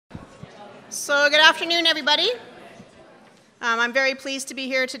So good afternoon, everybody. I'm very pleased to be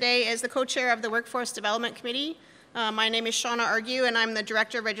here today as the co-chair of the Workforce Development Committee. My name is Shauna Argue, and I'm the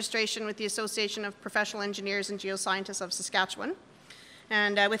Director of Registration with the Association of Professional Engineers and Geoscientists of Saskatchewan.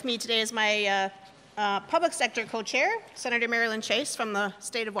 And with me today is my public sector co-chair, Senator Marilyn Chase from the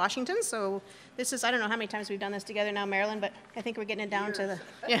state of Washington. So this is, I don't know how many times we've done this together now, Marilyn, but I think we're getting it down to the,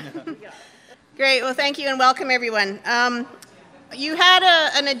 yeah. Great, well thank you and welcome everyone. You had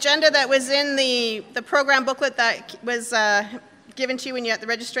an agenda that was in the program booklet that was given to you when you at the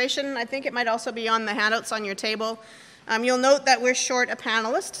registration. I think it might also be on the handouts on your table. You'll note that we're short a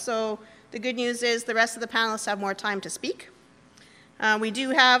panelist, so the good news is the rest of the panelists have more time to speak. We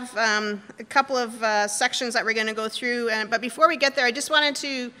do have a couple of sections that we're going to go through, but before we get there, I just wanted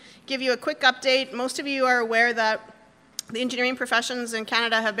to give you a quick update. Most of you are aware that the engineering professions in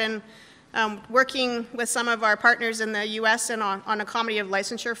Canada have been working with some of our partners in the U.S. and on a comedy of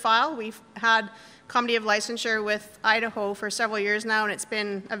licensure file. We've had comedy of licensure with Idaho for several years now, and it's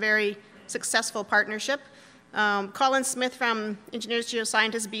been a very successful partnership. Colin Smith from Engineers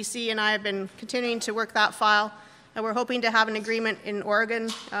Geoscientists BC and I have been continuing to work that file, and we're hoping to have an agreement in Oregon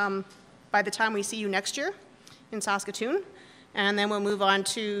by the time we see you next year in Saskatoon, and then we'll move on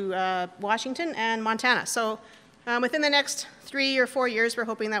to Washington and Montana. So within the next 3 or 4 years, we're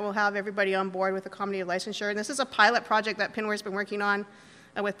hoping that we'll have everybody on board with the comedy of licensure. And this is a pilot project that PNWER has been working on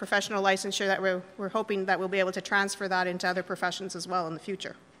with professional licensure that we're hoping that we'll be able to transfer that into other professions as well in the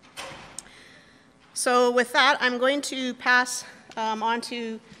future. So with that, I'm going to pass on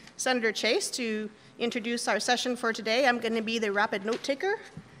to Senator Chase to introduce our session for today. I'm going to be the rapid note taker,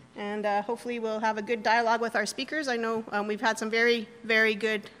 and hopefully we'll have a good dialogue with our speakers. I know we've had some very, very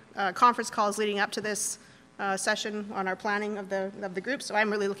good conference calls leading up to this session on our planning of the group, so I'm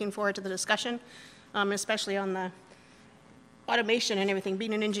really looking forward to the discussion, especially on the automation and everything,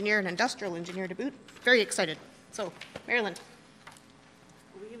 being an engineer, an industrial engineer to boot. Very excited. So, Marilyn.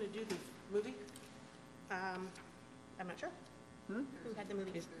 Are we going to do the movie? I'm not sure. Who had the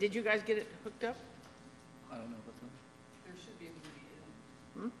movie? Did you guys get it hooked up? I don't know what's on. There should be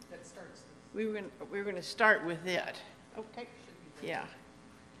a movie that starts. We were going to start with it. Okay. Yeah.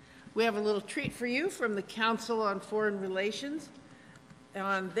 We have a little treat for you from the Council on Foreign Relations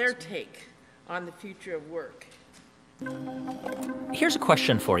on their take on the future of work. Here's a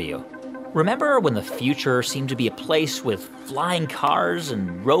question for you. Remember when the future seemed to be a place with flying cars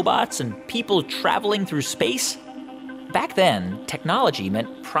and robots and people traveling through space? Back then, technology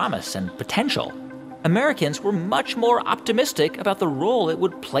meant promise and potential. Americans were much more optimistic about the role it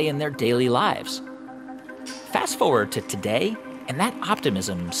would play in their daily lives. Fast forward to today, and that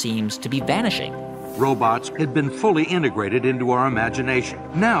optimism seems to be vanishing. Robots had been fully integrated into our imagination.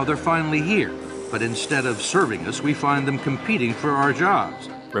 Now they're finally here, but instead of serving us, we find them competing for our jobs.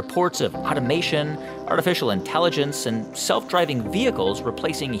 Reports of automation, artificial intelligence, and self-driving vehicles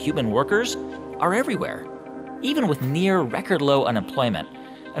replacing human workers are everywhere. Even with near record-low unemployment,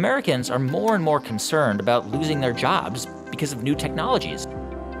 Americans are more and more concerned about losing their jobs because of new technologies.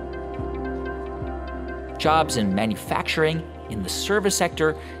 Jobs in manufacturing, in the service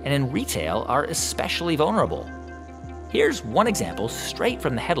sector, and in retail are especially vulnerable. Here's one example straight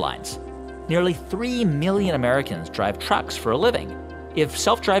from the headlines. Nearly 3 million Americans drive trucks for a living. If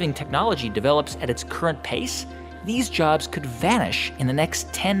self-driving technology develops at its current pace, these jobs could vanish in the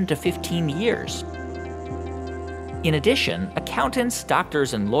next 10 to 15 years. In addition, accountants,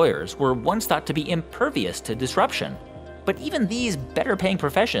 doctors, and lawyers were once thought to be impervious to disruption. But even these better-paying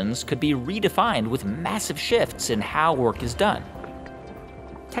professions could be redefined with massive shifts in how work is done.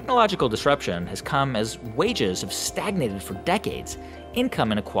 Technological disruption has come as wages have stagnated for decades,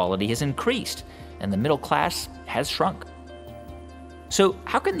 income inequality has increased, and the middle class has shrunk. So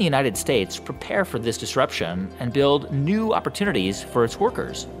how can the United States prepare for this disruption and build new opportunities for its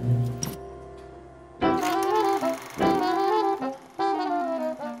workers?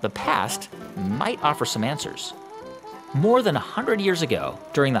 The past might offer some answers. More than 100 years ago,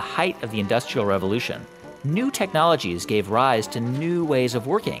 during the height of the Industrial Revolution, new technologies gave rise to new ways of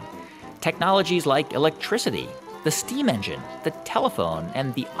working. Technologies like electricity, the steam engine, the telephone,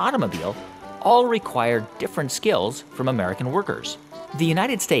 and the automobile all required different skills from American workers. The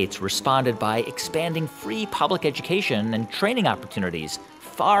United States responded by expanding free public education and training opportunities,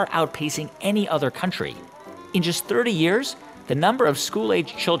 far outpacing any other country. In just 30 years, the number of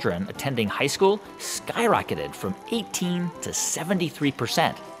school-age children attending high school skyrocketed from 18 to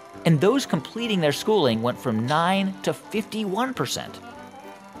 73%. And those completing their schooling went from 9 to 51%.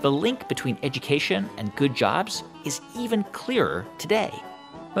 The link between education and good jobs is even clearer today.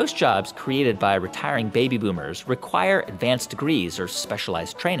 Most jobs created by retiring baby boomers require advanced degrees or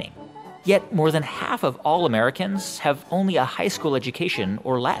specialized training. Yet more than half of all Americans have only a high school education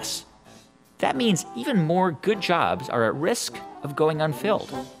or less. That means even more good jobs are at risk of going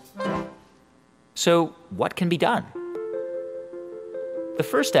unfilled. So what can be done? The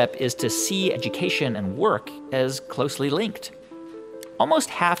first step is to see education and work as closely linked.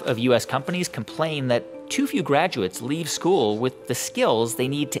 Almost half of U.S. companies complain that too few graduates leave school with the skills they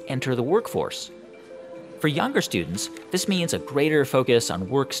need to enter the workforce. For younger students, this means a greater focus on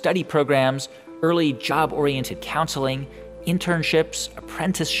work-study programs, early job-oriented counseling, internships,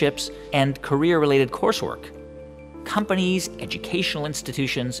 apprenticeships, and career-related coursework. Companies, educational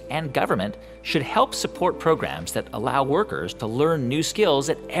institutions, and government should help support programs that allow workers to learn new skills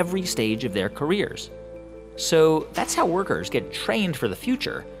at every stage of their careers. So that's how workers get trained for the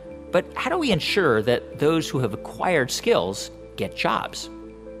future. But how do we ensure that those who have acquired skills get jobs?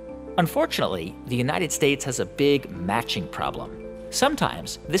 Unfortunately, the United States has a big matching problem.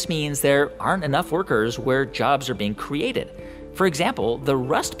 Sometimes this means there aren't enough workers where jobs are being created. For example, the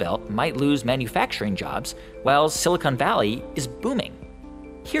Rust Belt might lose manufacturing jobs while Silicon Valley is booming.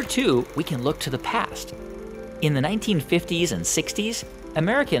 Here, too, we can look to the past. In the 1950s and 60s,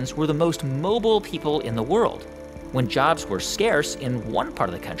 Americans were the most mobile people in the world. When jobs were scarce in one part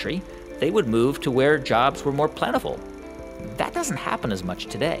of the country, they would move to where jobs were more plentiful. That doesn't happen as much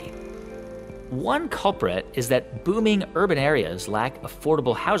today. One culprit is that booming urban areas lack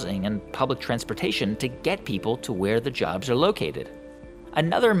affordable housing and public transportation to get people to where the jobs are located.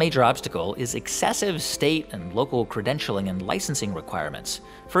 Another major obstacle is excessive state and local credentialing and licensing requirements.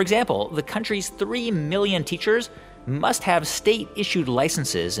 For example, the country's 3 million teachers must have state-issued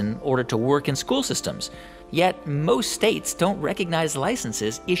licenses in order to work in school systems, yet most states don't recognize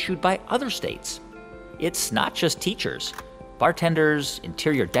licenses issued by other states. It's not just teachers. Bartenders,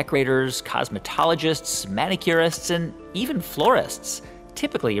 interior decorators, cosmetologists, manicurists, and even florists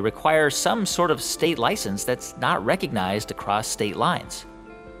typically require some sort of state license that's not recognized across state lines.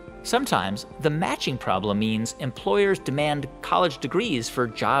 Sometimes, the matching problem means employers demand college degrees for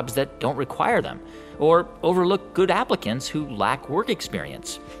jobs that don't require them, or overlook good applicants who lack work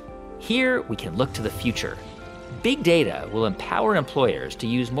experience. Here, we can look to the future. Big data will empower employers to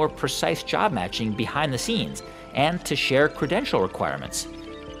use more precise job matching behind the scenes and to share credential requirements.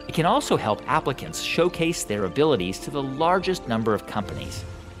 It can also help applicants showcase their abilities to the largest number of companies.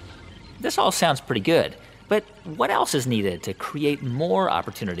 This all sounds pretty good, but what else is needed to create more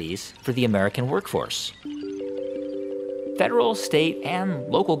opportunities for the American workforce? Federal, state, and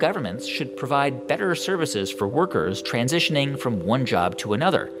local governments should provide better services for workers transitioning from one job to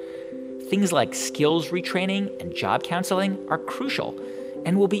another. Things like skills retraining and job counseling are crucial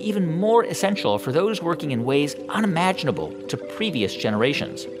and will be even more essential for those working in ways unimaginable to previous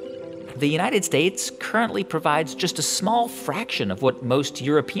generations. The United States currently provides just a small fraction of what most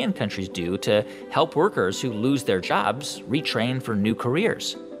European countries do to help workers who lose their jobs retrain for new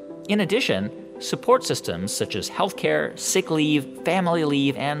careers. In addition, support systems such as healthcare, sick leave, family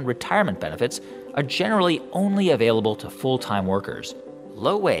leave, and retirement benefits are generally only available to full-time workers.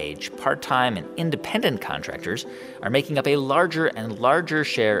 Low-wage, part-time, and independent contractors are making up a larger and larger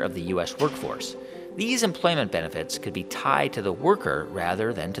share of the U.S. workforce. These employment benefits could be tied to the worker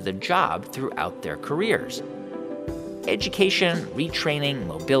rather than to the job throughout their careers. Education, retraining,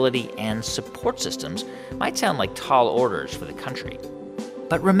 mobility, and support systems might sound like tall orders for the country.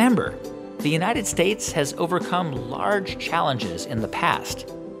 But remember, the United States has overcome large challenges in the past.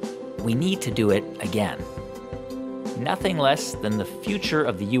 We need to do it again. Nothing less than the future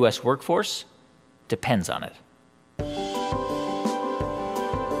of the U.S. workforce depends on it.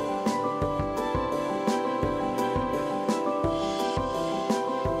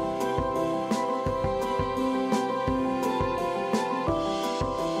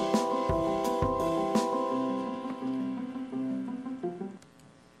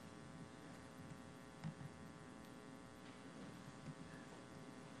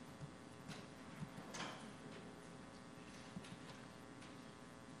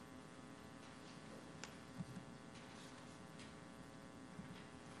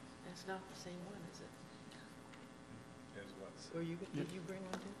 It's not the same one, is it? As what? Or did you bring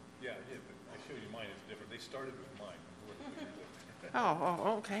one too? Yeah, I did, but I showed you mine is different. They started with mine.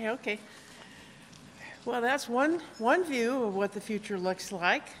 Okay. Well, that's one view of what the future looks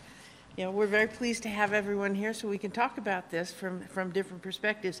like. You know, we're very pleased to have everyone here so we can talk about this from different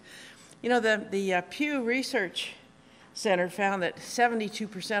perspectives. You know, the Pew Research Center found that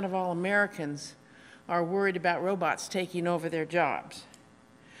 72% of all Americans are worried about robots taking over their jobs,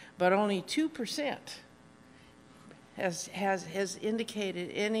 but only 2% has indicated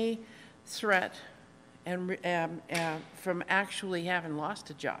any threat from actually having lost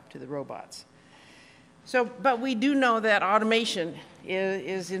a job to the robots. So, but we do know that automation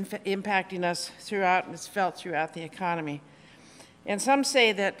is impacting us throughout, and it's felt throughout the economy. And some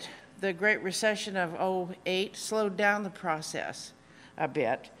say that the Great Recession of '08 slowed down the process a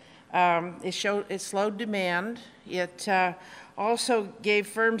bit. It slowed demand. It also gave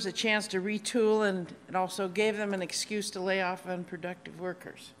firms a chance to retool, and it also gave them an excuse to lay off unproductive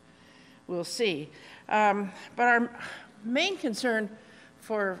workers. We'll see. But our main concern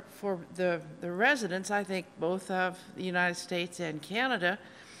for the residents, I think, both of the United States and Canada,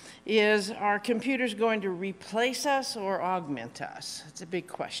 is are computers going to replace us or augment us? It's a big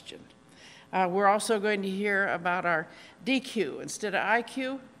question. We're also going to hear about our DQ. Instead of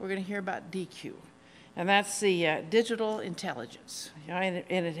IQ, we're going to hear about DQ. And that's the digital intelligence. You know,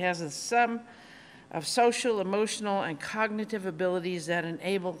 and it has a sum of social, emotional, and cognitive abilities that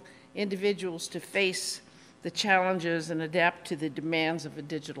enable individuals to face the challenges and adapt to the demands of a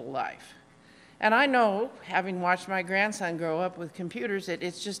digital life. And I know, having watched my grandson grow up with computers, that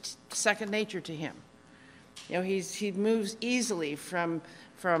it's just second nature to him. You know, he moves easily from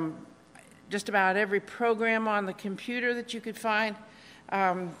just about every program on the computer that you could find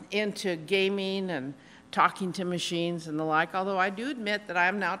into gaming and talking to machines and the like, although I do admit that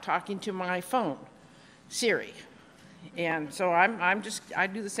I'm now talking to my phone, Siri. And so I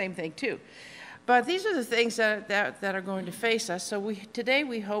do the same thing too. But these are the things that are going to face us. So today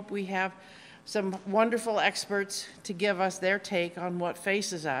we hope we have some wonderful experts to give us their take on what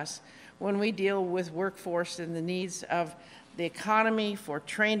faces us when we deal with workforce and the needs of the economy, for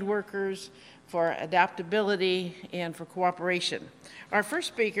trained workers, for adaptability, and for cooperation. Our first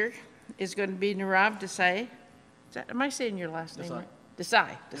speaker is going to be Nirav Desai. Am I saying your last name right?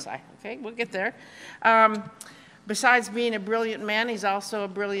 Desai. Yep. Okay, we'll get there. Besides being a brilliant man, he's also a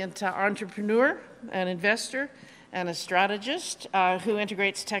brilliant entrepreneur, an investor, and a strategist who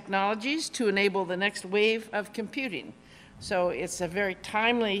integrates technologies to enable the next wave of computing. So it's a very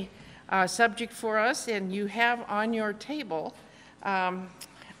timely subject for us, and you have on your table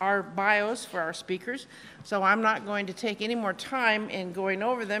our bios for our speakers. So I'm not going to take any more time in going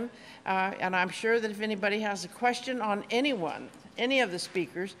over them, and I'm sure that if anybody has a question on any of the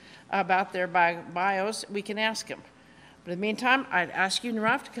speakers about their bios, we can ask them. But in the meantime, I'd ask you,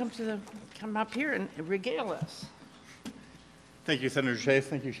 Nirav, to come up here and regale us. Thank you, Senator Chase.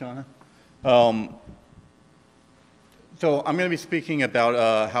 Thank you, Shauna. So I'm going to be speaking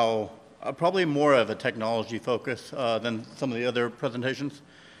about how probably more of a technology focus than some of the other presentations.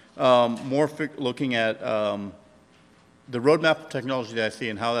 More looking at the roadmap of technology that I see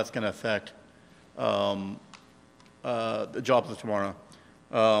and how that's going to affect the jobs of tomorrow.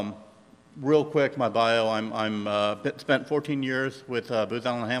 Real quick, my bio, I'm spent 14 years with Booz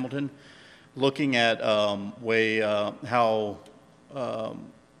Allen Hamilton, looking at how,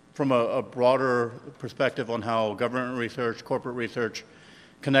 from a broader perspective on how government research, corporate research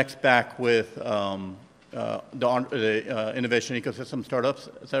connects back with the innovation ecosystem, startups,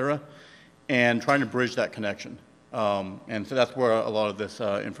 et cetera, and trying to bridge that connection. And so that's where a lot of this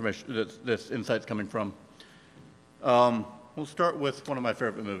information, this insight's coming from. We'll start with one of my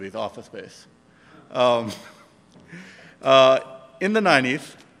favorite movies, Office Space. In the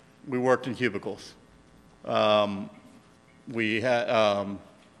 90s, we worked in cubicles. We had,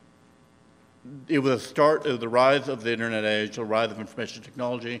 it was the rise of the internet age, the rise of information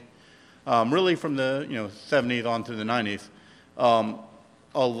technology. Really from the 70s on to the 90s,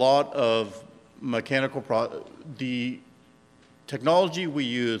 a lot of the technology we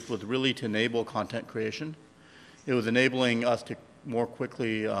used was really to enable content creation. It was enabling us to more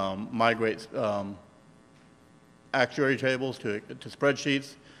quickly migrate actuary tables to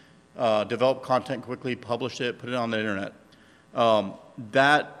spreadsheets, develop content quickly, publish it, put it on the internet.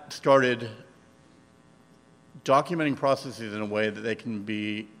 That started documenting processes in a way that they can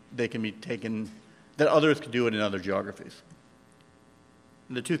be taken, that others could do it in other geographies.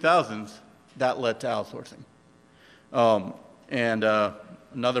 In the 2000s, that led to outsourcing.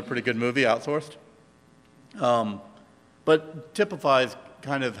 Another pretty good movie, Outsourced. But typifies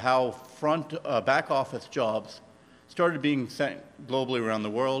kind of how back office jobs started being sent globally around the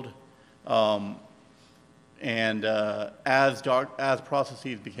world. As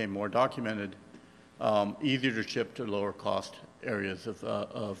processes became more documented, easier to ship to lower cost areas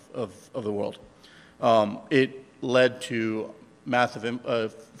of the world. It led to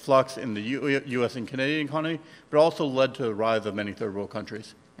massive flux in the U.S. and Canadian economy, but also led to the rise of many third world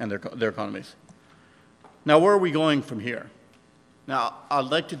countries and their economies. Now, where are we going from here? Now, I'd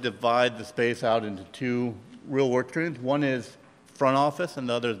like to divide the space out into two real work streams. One is front office, and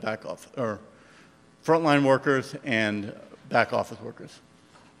the other is back office, or frontline workers and back office workers.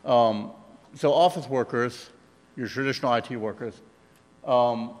 So office workers, your traditional IT workers,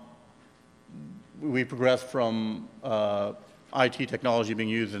 we progressed from IT technology being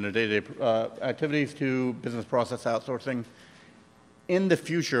used in their day-to-day activities to business process outsourcing. In the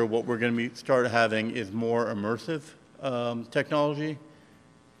future, what we're going to start having is more immersive technology,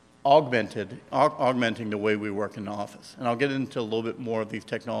 augmenting the way we work in the office. And I'll get into a little bit more of these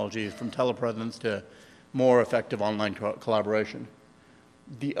technologies, from telepresence to more effective online collaboration.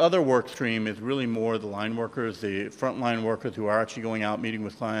 The other work stream is really more the line workers, the frontline workers who are actually going out, meeting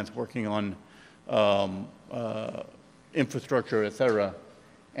with clients, working on infrastructure, et cetera.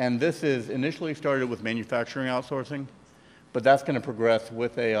 And this is initially started with manufacturing outsourcing, but that's going to progress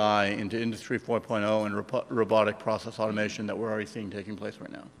with AI into Industry 4.0 and robotic process automation that we're already seeing taking place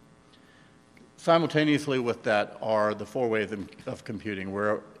right now. Simultaneously with that are the 4 waves of computing.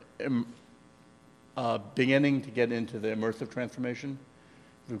 We're beginning to get into the immersive transformation.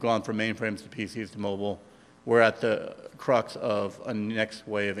 We've gone from mainframes to PCs to mobile. We're at the crux of a next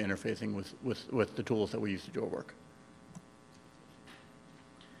way of interfacing with the tools that we use to do our work.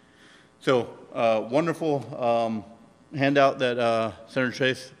 So, wonderful handout that Senator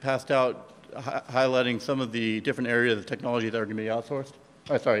Chase passed out, highlighting some of the different areas of technology that are going to be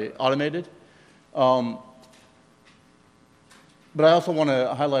automated. But I also want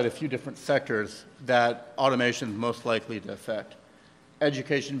to highlight a few different sectors that automation is most likely to affect.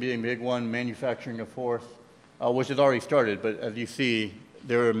 Education being a big one, manufacturing a fourth, which has already started, but as you see,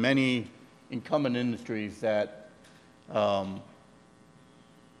 there are many incumbent industries that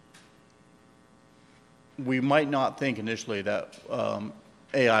we might not think initially that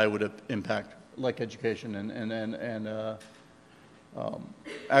AI would impact, like education and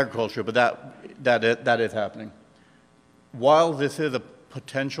agriculture, but that is happening. While this is a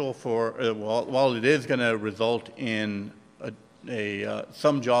potential for, while it is going to result in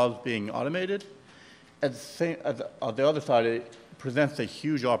some jobs being automated, on the other side, it presents a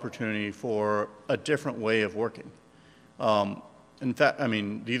huge opportunity for a different way of working. In fact, I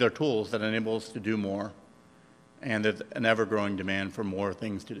mean, these are tools that enable us to do more, and there's an ever-growing demand for more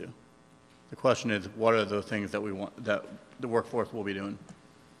things to do. The question is, what are those things that we want, that the workforce will be doing?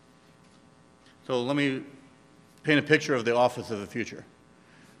 So let me paint a picture of the office of the future.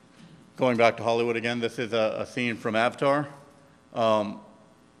 Going back to Hollywood again, this is a scene from Avatar.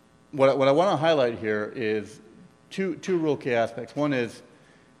 What I want to highlight here is two real key aspects. One is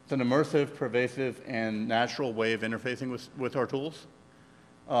it's an immersive, pervasive, and natural way of interfacing with our tools.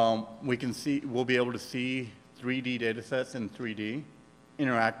 We'll be able to see 3D data sets in 3D,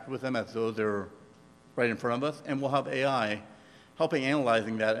 interact with them as though they're right in front of us, and we'll have AI helping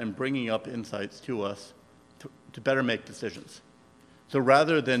analyzing that and bringing up insights to us to better make decisions. So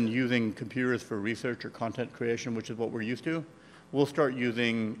rather than using computers for research or content creation, which is what we're used to, we'll start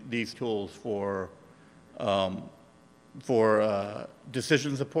using these tools for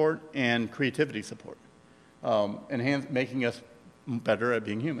decision support and creativity support, making us better at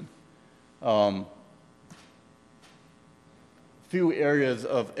being human. Few areas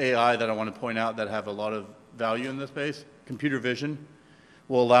of AI that I want to point out that have a lot of value in this space. Computer vision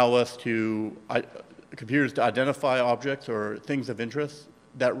will allow us computers to identify objects or things of interest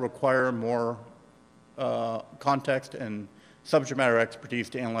that require more context and subject matter expertise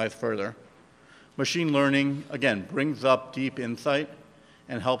to analyze further. Machine learning, again, brings up deep insight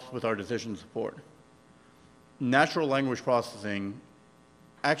and helps with our decision support. Natural language processing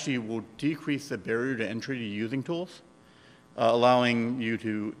actually will decrease the barrier to entry to using tools, allowing you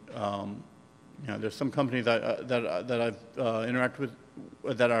to, there's some companies that I've interacted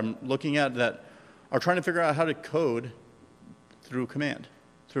with that I'm looking at that are trying to figure out how to code through command,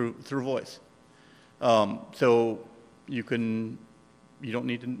 through voice. So you don't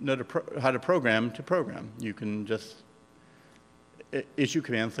need to know how to program. You can just issue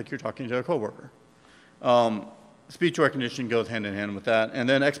commands like you're talking to a coworker. Speech recognition goes hand in hand with that. And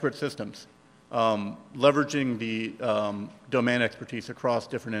then expert systems, leveraging the domain expertise across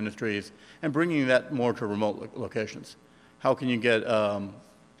different industries and bringing that more to remote locations. How can you get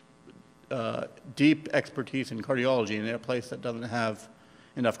deep expertise in cardiology in a place that doesn't have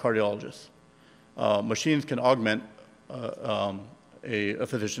enough cardiologists? Machines can augment a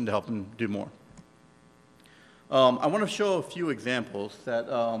physician to help them do more. I want to show a few examples that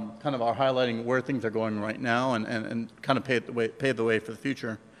kind of are highlighting where things are going right now and kind of pave the way for the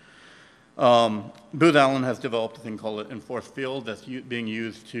future. Booz Allen has developed a thing called an enforced field that's being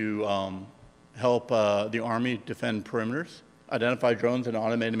used to help the Army defend perimeters, identify drones in an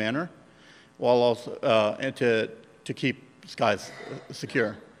automated manner, while also and to keep skies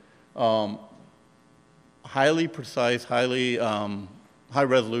secure. highly precise,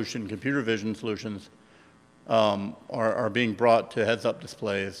 high-resolution computer vision solutions are being brought to heads-up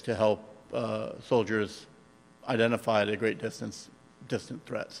displays to help soldiers identify at a great distance distant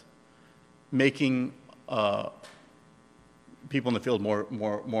threats, making people in the field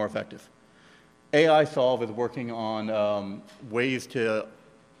more effective. AI Solve is working on ways to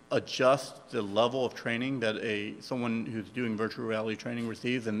adjust the level of training that someone who's doing virtual reality training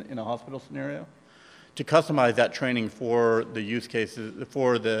receives in a hospital scenario, to customize that training for the use cases,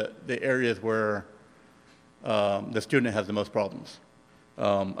 for the areas where the student has the most problems.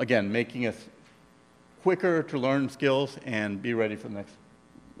 Again, making us quicker to learn skills and be ready for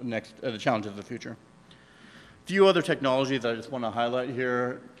the challenges of the future. A few other technologies I just want to highlight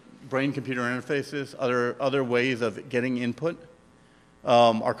here: brain-computer interfaces, other ways of getting input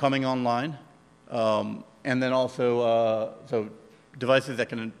are coming online, and then also so devices that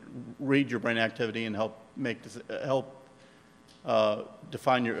can read your brain activity and help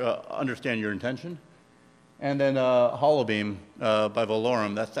understand your intention. And then HoloBeam by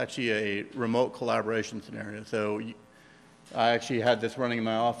Valorum, that's actually a remote collaboration scenario. So I actually had this running in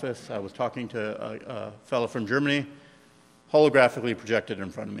my office. I was talking to a fellow from Germany, holographically projected in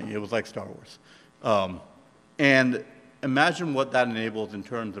front of me. It was like Star Wars. And imagine what that enables in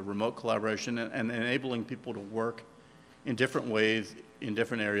terms of remote collaboration and enabling people to work in different ways in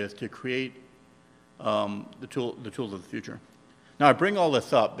different areas to create the tools of the future. Now, I bring all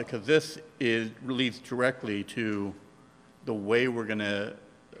this up because this leads directly to the way we're going to,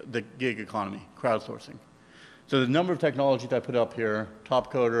 the gig economy, crowdsourcing. So the number of technologies I put up here: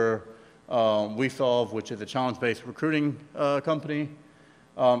 Topcoder, WeSolve, which is a challenge-based recruiting company,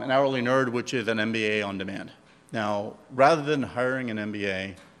 and Hourly Nerd, which is an MBA on demand. Now, rather than hiring an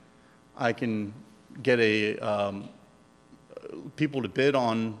MBA, I can get people to bid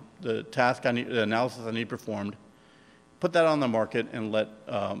on the task the analysis I need performed, put that on the market, and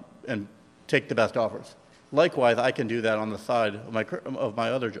and take the best offers. Likewise, I can do that on the side of my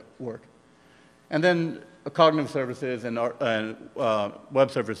other work. And then cognitive services and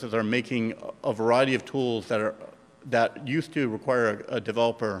web services are making a variety of tools that used to require a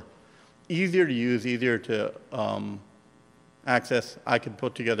developer easier to use, easier to access. I can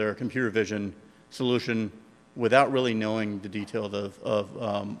put together a computer vision solution without really knowing the details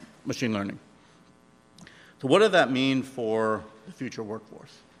of machine learning. So what does that mean for the future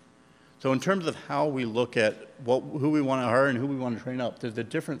workforce? So in terms of how we look at who we want to hire and who we want to train up, there's a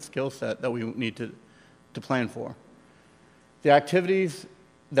different skill set that we need to plan for. The activities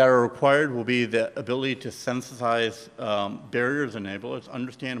that are required will be the ability to sensitize barriers and enablers,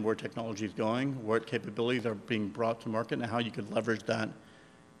 understand where technology is going, what capabilities are being brought to market, and how you could leverage that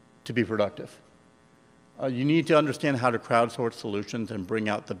to be productive. You need to understand how to crowdsource solutions and bring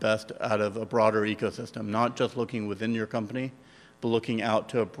out the best out of a broader ecosystem, not just looking within your company, but looking out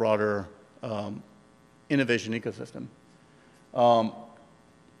to a broader innovation ecosystem.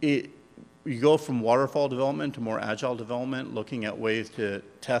 You go from waterfall development to more agile development, looking at ways to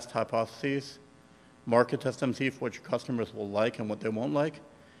test hypotheses, market test them, see what your customers will like and what they won't like,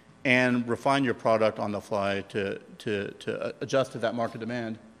 and refine your product on the fly to adjust to that market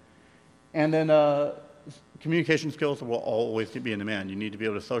demand. And then communication skills will always be in demand. You need to be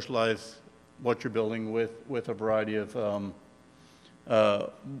able to socialize what you're building with a variety of,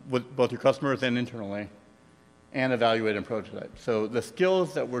 with both your customers and internally, and evaluate and prototype. So the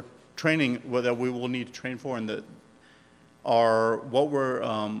skills that we're training, that we will need to train for, and are what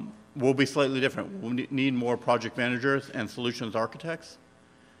will be slightly different. We'll need more project managers and solutions architects,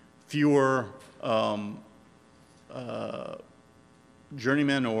 fewer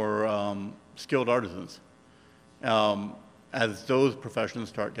journeymen or skilled artisans, as those professions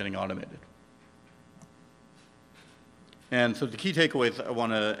start getting automated. And so the key takeaways I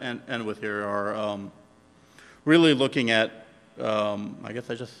want to end with here are really looking at, I guess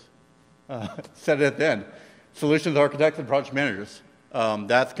I just said it at the end, solutions architects and project managers.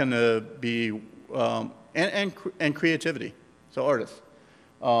 That's going to be, and creativity, so artists,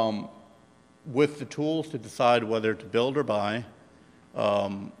 with the tools to decide whether to build or buy,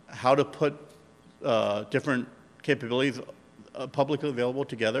 how to put different capabilities publicly available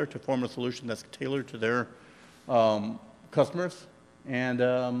together to form a solution that's tailored to their customers.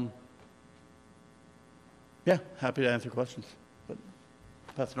 And yeah, happy to answer questions. But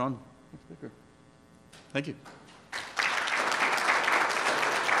pass it on. Next speaker. Thank you.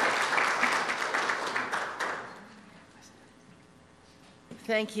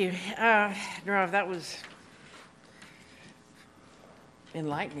 Thank you. Nirav, that was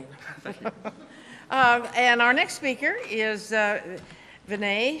enlightening. And our next speaker is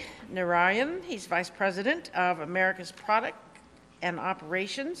Vinay Narayan. He's Vice President of America's Product and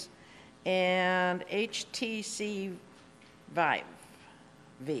Operations and HTC Vive.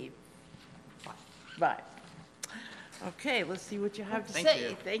 Vive. Okay, let's see what you have to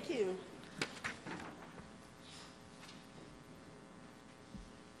say. Thank you.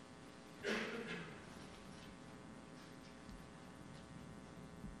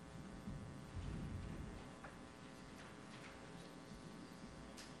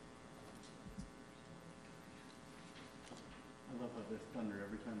 I love how there's thunder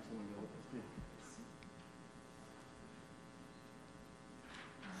every time someone goes to speak.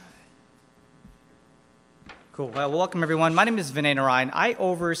 Cool. Well, welcome everyone. My name is Vinay Narayan. I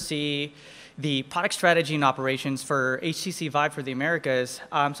oversee the product strategy and operations for HTC Vive for the Americas.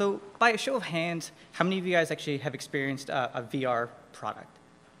 So by a show of hands, how many of you guys actually have experienced a VR product?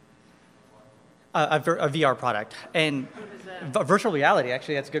 A VR product. And virtual reality,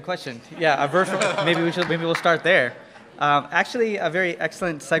 actually, that's a good question. Yeah, a virtual, maybe we'll start there. Actually, a very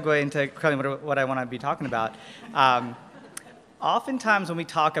excellent segue into kind of what I want to be talking about. Oftentimes when we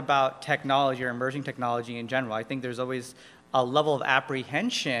talk about technology or emerging technology in general, I think there's always a level of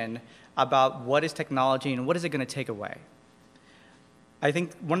apprehension about what is technology and what is it going to take away. I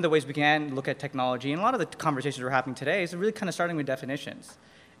think one of the ways we can look at technology, and a lot of the conversations we're having today, is really kind of starting with definitions.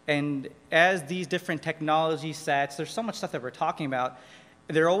 And as these different technology sets, there's so much stuff that we're talking about,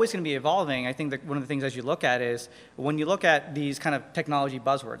 they're always going to be evolving. I think that one of the things as you look at is when you look at these kind of technology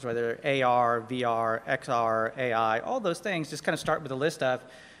buzzwords, whether AR, VR, XR, AI, all those things, just kind of start with a list of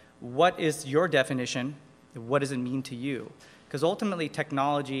what is your definition, what does it mean to you? Because ultimately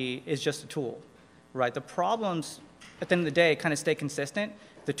technology is just a tool, right? The problems at the end of the day kind of stay consistent.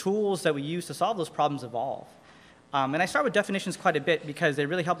 The tools that we use to solve those problems evolve. And I start with definitions quite a bit because they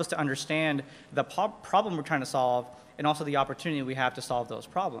really help us to understand the problem we're trying to solve and also the opportunity we have to solve those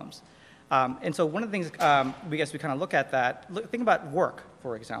problems. And so one of the things we kind of look at that, think about work,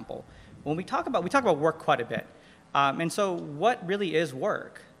 for example. When we talk about work quite a bit. And so what really is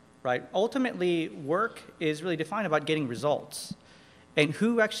work, right? Ultimately, work is really defined about getting results. And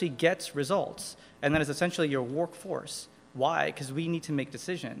who actually gets results? And that is essentially your workforce. Why? Because we need to make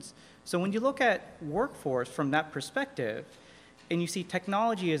decisions. So when you look at workforce from that perspective, and you see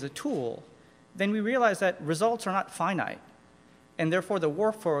technology as a tool, then we realize that results are not finite. And therefore, the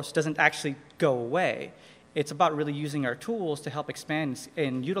workforce doesn't actually go away. It's about really using our tools to help expand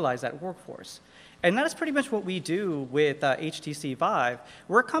and utilize that workforce. And that is pretty much what we do with HTC Vive.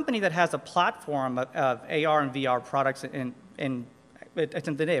 We're a company that has a platform of AR and VR products, and it's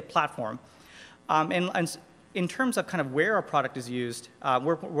today a platform. And in terms of kind of where our product is used,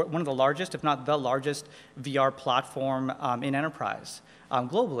 we're one of the largest, if not the largest, VR platform in enterprise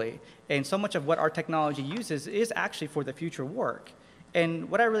globally. And so much of what our technology uses is actually for the future work. And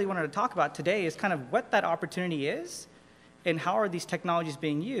what I really wanted to talk about today is kind of what that opportunity is and how are these technologies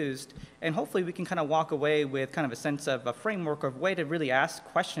being used. And hopefully we can kind of walk away with kind of a sense of a framework of way to really ask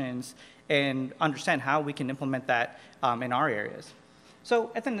questions and understand how we can implement that in our areas.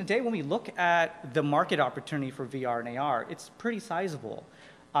 So at the end of the day, when we look at the market opportunity for VR and AR, it's pretty sizable.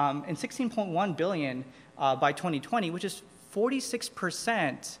 And 16.1 billion by 2020, which is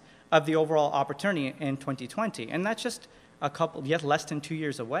 46% of the overall opportunity in 2020. And that's just yet less than 2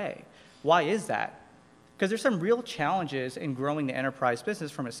 years away. Why is that? Because there's some real challenges in growing the enterprise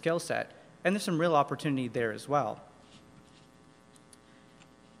business from a skill set, and there's some real opportunity there as well.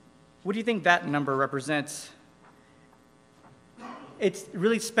 What do you think that number represents? It's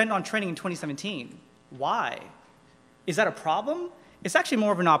really spent on training in 2017. Why? Is that a problem? It's actually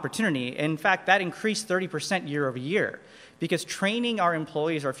more of an opportunity. In fact, that increased 30% year over year because training our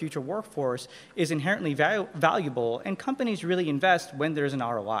employees, our future workforce, is inherently valuable, and companies really invest when there's an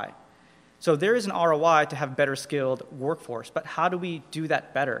ROI. So there is an ROI to have better skilled workforce, but how do we do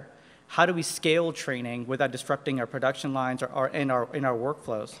that better? How do we scale training without disrupting our production lines or in our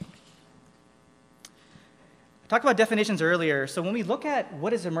workflows? Talked about definitions earlier. So when we look at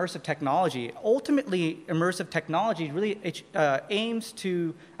what is immersive technology, ultimately immersive technology really aims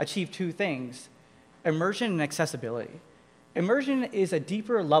to achieve two things: immersion and accessibility. Immersion is a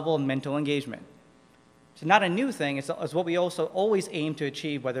deeper level of mental engagement. It's not a new thing. It's what we also always aim to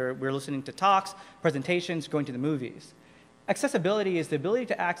achieve, whether we're listening to talks, presentations, going to the movies. Accessibility is the ability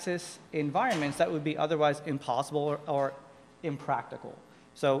to access environments that would be otherwise impossible or impractical.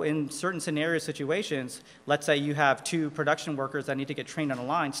 So in certain scenario situations, let's say you have two production workers that need to get trained on a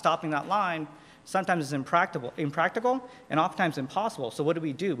line, stopping that line sometimes is impractical and oftentimes impossible. So what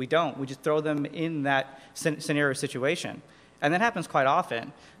do? We don't. We just throw them in that scenario situation. And that happens quite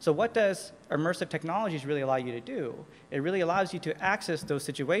often. So what does immersive technologies really allow you to do? It really allows you to access those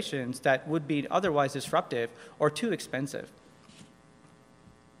situations that would be otherwise disruptive or too expensive.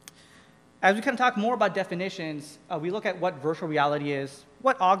 As we kind of talk more about definitions, we look at what virtual reality is,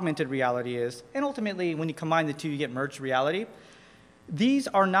 what augmented reality is, and ultimately, when you combine the two, you get merged reality. These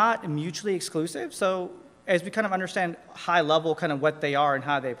are not mutually exclusive, so as we kind of understand high level kind of what they are and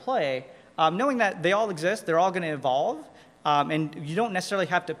how they play, knowing that they all exist, they're all going to evolve, and you don't necessarily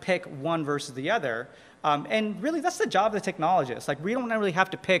have to pick one versus the other. And really, that's the job of the technologist. Like, we don't really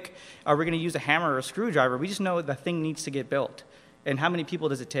have to pick, are we going to use a hammer or a screwdriver? We just know the thing needs to get built. And how many people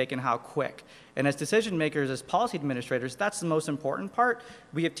does it take and how quick? And as decision makers, as policy administrators, that's the most important part.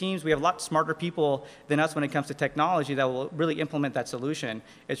 We have teams, we have a lot smarter people than us when it comes to technology that will really implement that solution.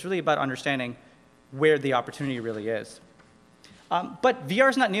 It's really about understanding where the opportunity really is. But VR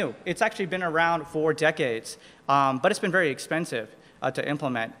is not new. It's actually been around for decades, but it's been very expensive to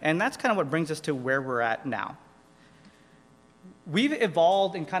implement. And that's kind of what brings us to where we're at now. We've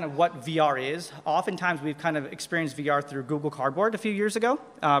evolved in kind of what VR is. Oftentimes, we've kind of experienced VR through Google Cardboard a few years ago,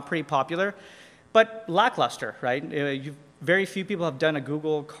 pretty popular, but lackluster, right? Very few people have done a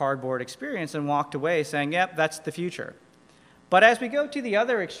Google Cardboard experience and walked away saying, yep, that's the future. But as we go to the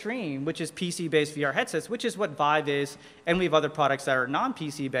other extreme, which is PC-based VR headsets, which is what Vive is, and we have other products that are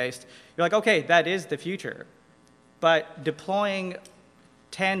non-PC-based, you're like, okay, that is the future. But deploying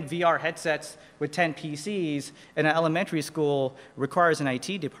 10 VR headsets with 10 PCs in an elementary school requires an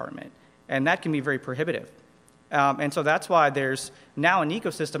IT department, and that can be very prohibitive. And so that's why there's now an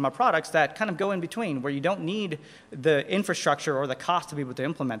ecosystem of products that kind of go in between, where you don't need the infrastructure or the cost to be able to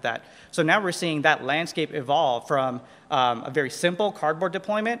implement that. So now we're seeing that landscape evolve from a very simple cardboard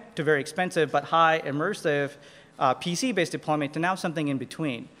deployment to very expensive but high immersive PC-based deployment to now something in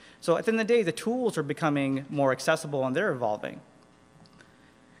between. So at the end of the day, the tools are becoming more accessible and they're evolving.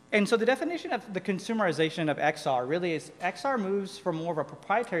 And so the definition of the consumerization of XR really is XR moves from more of a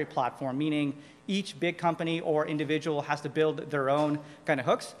proprietary platform, meaning each big company or individual has to build their own kind of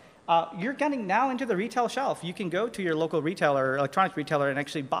hooks. You're getting now into the retail shelf. You can go to your local retailer, electronics retailer, and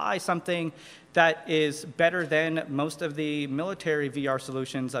actually buy something that is better than most of the military VR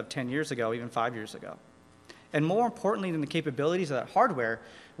solutions of 10 years ago, even 5 years ago. And more importantly than the capabilities of that hardware,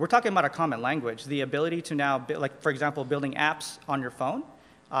 we're talking about a common language, the ability to now, like for example, building apps on your phone.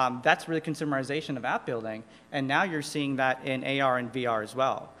 That's really consumerization of app building, and now you're seeing that in AR and VR as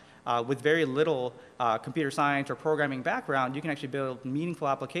well. With very little computer science or programming background, you can actually build meaningful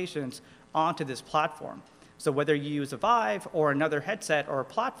applications onto this platform. So whether you use a Vive or another headset or a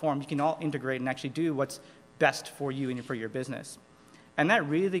platform, you can all integrate and actually do what's best for you and for your business. And that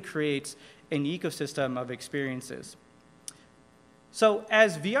really creates an ecosystem of experiences. So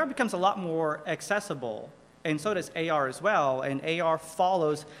as VR becomes a lot more accessible, and so does AR as well, and AR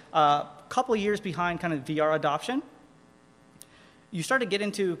follows a couple of years behind kind of VR adoption, you start to get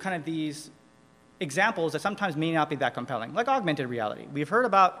into kind of these examples that sometimes may not be that compelling, like augmented reality. We've heard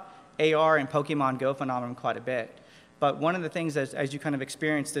about AR and Pokemon Go phenomenon quite a bit, but one of the things as you kind of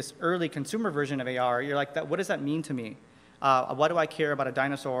experience this early consumer version of AR, you're like, what does that mean to me? Why do I care about a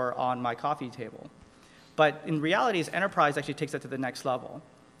dinosaur on my coffee table? But in reality, as enterprise actually takes that to the next level.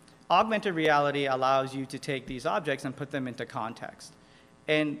 Augmented reality allows you to take these objects and put them into context.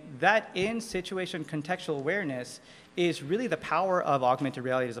 And that in-situation contextual awareness is really the power of augmented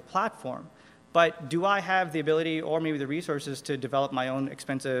reality as a platform. But do I have the ability or maybe the resources to develop my own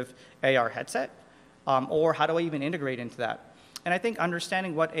expensive AR headset? Or how do I even integrate into that? And I think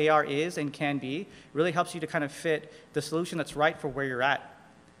understanding what AR is and can be really helps you to kind of fit the solution that's right for where you're at.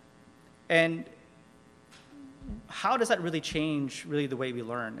 And how does that really change really the way we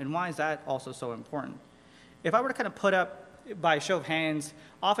learn? And why is that also so important? If I were to kind of put up by a show of hands,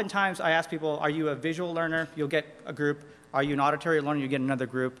 oftentimes I ask people, are you a visual learner? You'll get a group. Are you an auditory learner? You get another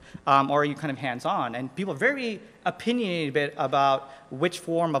group. Or are you kind of hands-on? And people are very opinionated a bit about which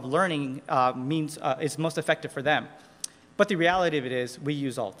form of learning is most effective for them. But the reality of it is we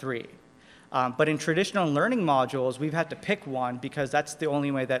use all three. But in traditional learning modules, we've had to pick one because that's the only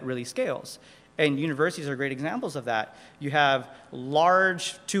way that really scales. And universities are great examples of that. You have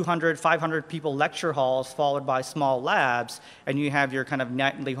large 200, 500 people lecture halls followed by small labs, and you have your kind of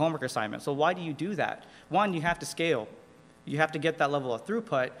nightly homework assignments. So why do you do that? One, you have to scale. You have to get that level of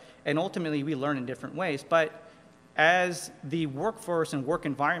throughput, and ultimately we learn in different ways. But as the workforce and work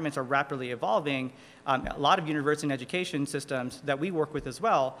environments are rapidly evolving, a lot of university and education systems that we work with as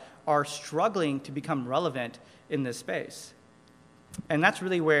well are struggling to become relevant in this space. And that's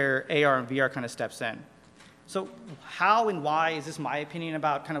really where AR and VR kind of steps in. So how and why is this my opinion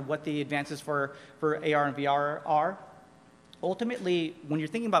about kind of what the advances for AR and VR are? ultimately, when you're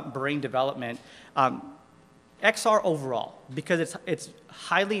thinking about brain development, XR overall, because it's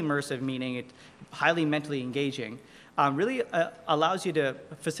highly immersive, meaning it's highly mentally engaging, really allows you to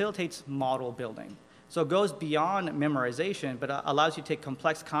facilitate model building. So it goes beyond memorization, but allows you to take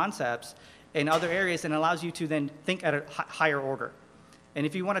complex concepts in other areas and allows you to then think at a higher order. And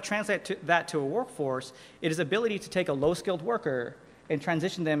if you want to translate that to a workforce, it is ability to take a low-skilled worker and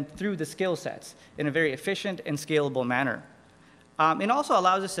transition them through the skill sets in a very efficient and scalable manner. It also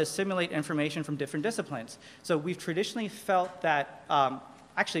allows us to simulate information from different disciplines. So we've traditionally felt that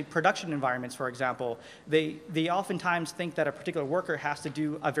actually production environments, for example, they oftentimes think that a particular worker has to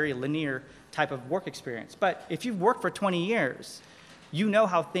do a very linear type of work experience. But if you've worked for 20 years, you know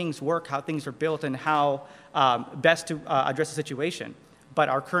how things work, how things are built, and how best to address a situation. But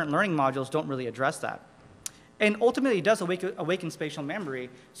our current learning modules don't really address that. And ultimately, it does awaken spatial memory.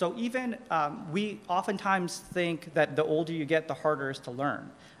 So even we oftentimes think that the older you get, the harder it is to learn.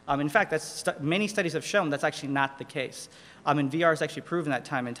 In fact, many studies have shown that's actually not the case. And VR has actually proven that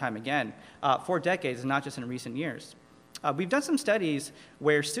time and time again for decades, and not just in recent years. We've done some studies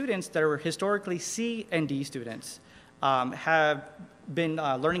where students that were historically C and D students have been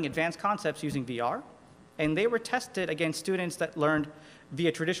learning advanced concepts using VR, and they were tested against students that learned via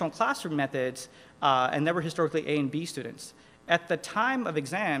traditional classroom methods, and they were historically A and B students. At the time of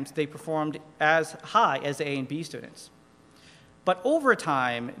exams, they performed as high as the A and B students. But over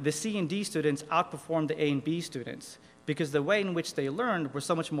time, the C and D students outperformed the A and B students because the way in which they learned was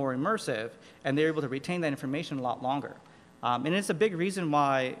so much more immersive, and they were able to retain that information a lot longer. And it's a big reason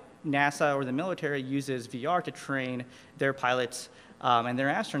why NASA or the military uses VR to train their pilots and their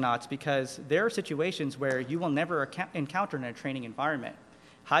astronauts, because there are situations where you will never encounter in a training environment.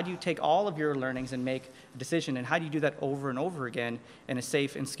 How do you take all of your learnings and make a decision, and how do you do that over and over again in a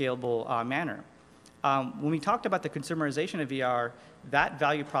safe and scalable manner? When we talked about the consumerization of VR, that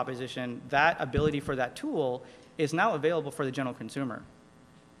value proposition, that ability for that tool is now available for the general consumer.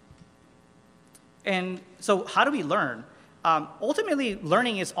 And so how do we learn? Ultimately,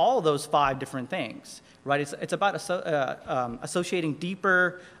 learning is all of those 5 different things, right? It's about associating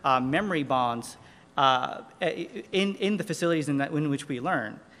deeper memory bonds in the facilities in which we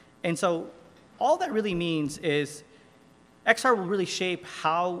learn. And so all that really means is XR will really shape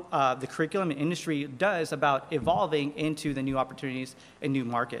how the curriculum and industry does about evolving into the new opportunities and new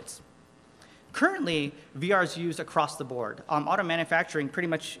markets. Currently, VR is used across the board. Auto manufacturing, pretty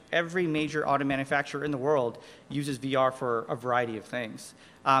much every major auto manufacturer in the world uses VR for a variety of things.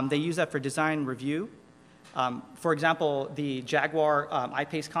 They use that for design review. For example, the Jaguar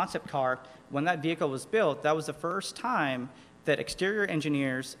I-Pace concept car, when that vehicle was built, that was the first time that exterior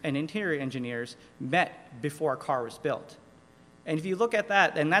engineers and interior engineers met before a car was built. And if you look at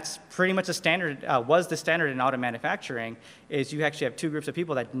that, and that's pretty much the standard, was the standard in auto manufacturing, is you actually have 2 groups of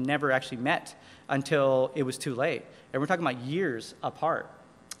people that never actually met until it was too late. And we're talking about years apart.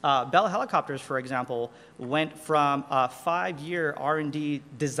 Bell Helicopters, for example, went from a 5-year R&D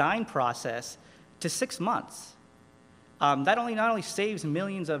design process to 6 months. That not only saves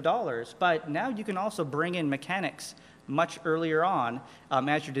millions of dollars, but now you can also bring in mechanics much earlier on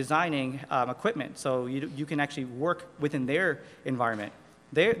as you're designing equipment, so you can actually work within their environment.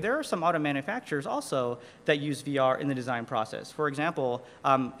 There are some auto manufacturers also that use VR in the design process. For example,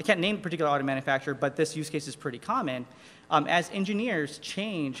 I can't name a particular auto manufacturer, but this use case is pretty common. As engineers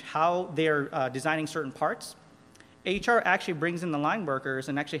change how they're designing certain parts, HR actually brings in the line workers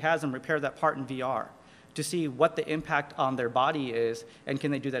and actually has them repair that part in VR to see what the impact on their body is and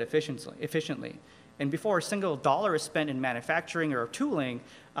can they do that efficiently. And before a single dollar is spent in manufacturing or tooling,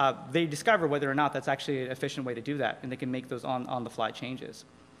 they discover whether or not that's actually an efficient way to do that, and they can make those on-the-fly changes.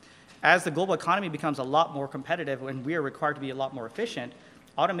 As the global economy becomes a lot more competitive and we are required to be a lot more efficient,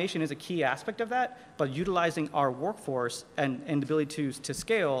 automation is a key aspect of that, but utilizing our workforce and the ability to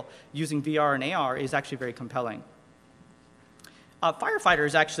scale using VR and AR is actually very compelling.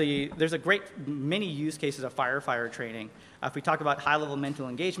 Firefighters actually, there's a great many use cases of firefighter training. If we talk about high-level mental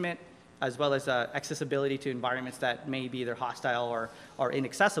engagement, as well as accessibility to environments that may be either hostile or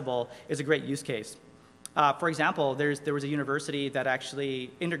inaccessible, is a great use case. For example, there was a university that actually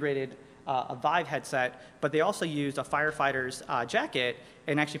integrated a Vive headset, but they also used a firefighter's jacket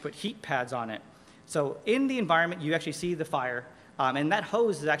and actually put heat pads on it. So in the environment, you actually see the fire, and that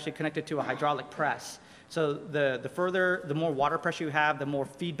hose is actually connected to a hydraulic press. So the more water pressure you have, the more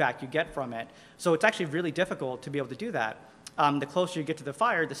feedback you get from it. So it's actually really difficult to be able to do that. The closer you get to the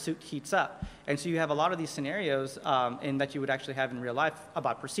fire, the suit heats up. And so you have a lot of these scenarios in that you would actually have in real life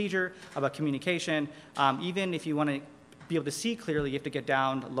about procedure, about communication. Even if you want to be able to see clearly, you have to get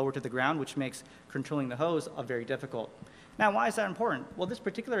down lower to the ground, which makes controlling the hose very difficult. Now, why is that important? Well, this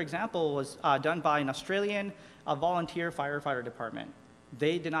particular example was done by an Australian volunteer firefighter department.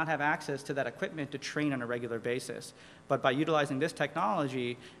 They did not have access to that equipment to train on a regular basis. But by utilizing this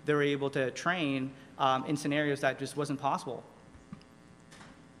technology, they were able to train in scenarios that just wasn't possible.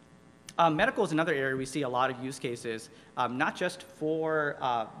 Medical is another area we see a lot of use cases, not just for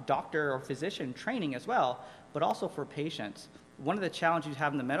doctor or physician training as well, but also for patients. One of the challenges you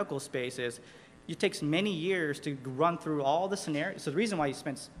have in the medical space is it takes many years to run through all the scenarios. So the reason why you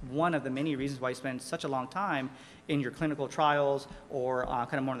spend, one of the many reasons why you spend such a long time in your clinical trials or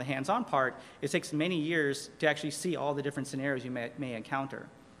kind of more on the hands-on part, it takes many years to actually see all the different scenarios you may encounter.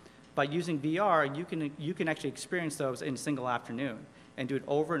 By using VR, you can actually experience those in a single afternoon and do it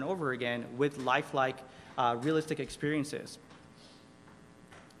over and over again with lifelike, realistic experiences.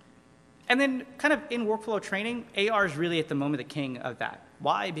 And then kind of in workflow training, AR is really at the moment the king of that.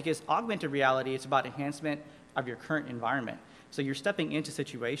 Why? Because augmented reality is about enhancement of your current environment. So you're stepping into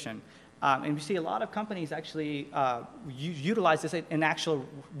situation. And we see a lot of companies actually utilize this in actual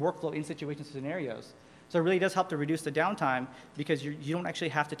workflow in situation scenarios. So it really does help to reduce the downtime because you don't actually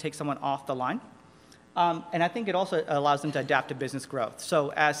have to take someone off the line. And I think it also allows them to adapt to business growth.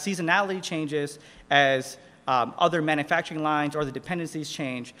 So as seasonality changes, as other manufacturing lines or the dependencies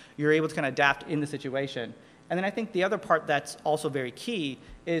change, you're able to kind of adapt in the situation. And then I think the other part that's also very key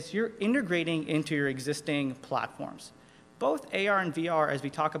is you're integrating into your existing platforms. Both AR and VR, as we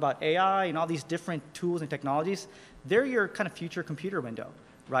talk about AI and all these different tools and technologies, they're your kind of future computer window,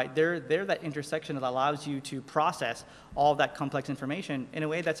 right? They're that intersection that allows you to process all of that complex information in a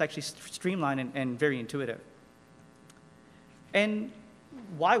way that's actually streamlined and very intuitive. And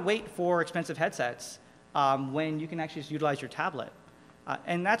why wait for expensive headsets when you can actually just utilize your tablet?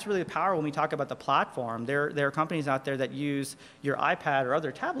 And that's really the power when we talk about the platform. There are companies out there that use your iPad or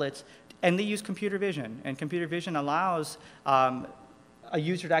other tablets, and they use computer vision. And computer vision allows a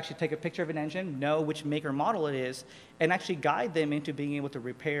user to actually take a picture of an engine, know which make or model it is, and actually guide them into being able to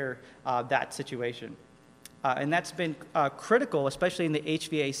repair that situation. And that's been critical, especially in the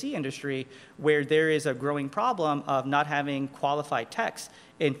HVAC industry, where there is a growing problem of not having qualified techs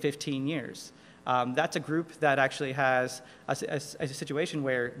in 15 years. That's a group that actually has a situation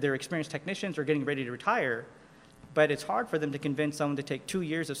where their experienced technicians are getting ready to retire, but it's hard for them to convince someone to take 2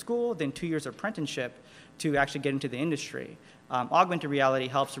 years of school, then 2 years of apprenticeship to actually get into the industry. Augmented reality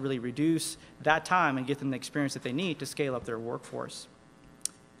helps to really reduce that time and get them the experience that they need to scale up their workforce.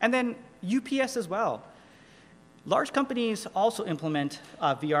 And then UPS as well. Large companies also implement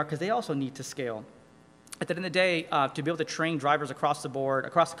VR because they also need to scale. At the end of the day, to be able to train drivers across the board,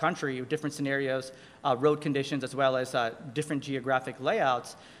 across the country with different scenarios, road conditions, as well as different geographic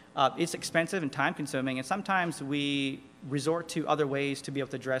layouts, it's expensive and time consuming, and sometimes we resort to other ways to be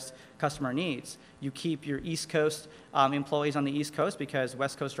able to address customer needs. You keep your East Coast employees on the East Coast because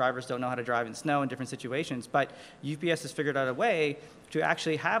West Coast drivers don't know how to drive in snow in different situations, but UPS has figured out a way to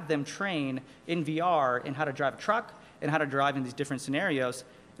actually have them train in VR in how to drive a truck and how to drive in these different scenarios.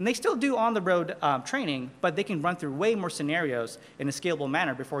 And they still do on-the-road training, but they can run through way more scenarios in a scalable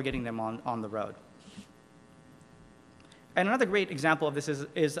manner before getting them on the road. And another great example of this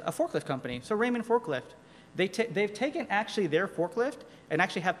is a forklift company. So Raymond Forklift, they've taken actually their forklift and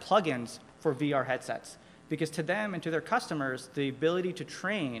actually have plugins for VR headsets. Because to them and to their customers, the ability to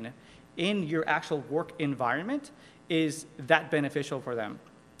train in your actual work environment is that beneficial for them.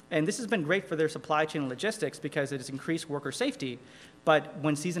 And this has been great for their supply chain and logistics because it has increased worker safety. But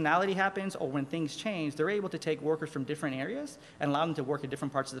when seasonality happens or when things change, they're able to take workers from different areas and allow them to work in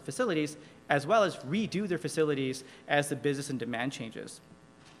different parts of the facilities, as well as redo their facilities as the business and demand changes.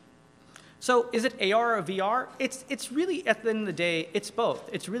 So is it AR or VR? It's really, at the end of the day, it's both.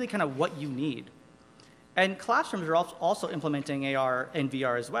 It's really kind of what you need. And classrooms are also implementing AR and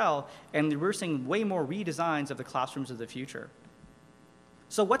VR as well, and we're seeing way more redesigns of the classrooms of the future.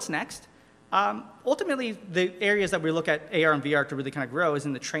 So what's next? Ultimately, the areas that we look at AR and VR to really kind of grow is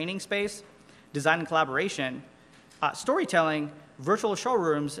in the training space, design and collaboration, storytelling, virtual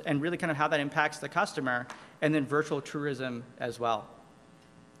showrooms, and really kind of how that impacts the customer, and then virtual tourism as well.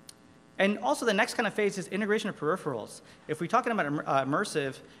 And also the next kind of phase is integration of peripherals. If we're talking about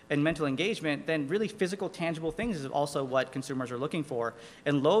immersive and mental engagement, then really physical, tangible things is also what consumers are looking for.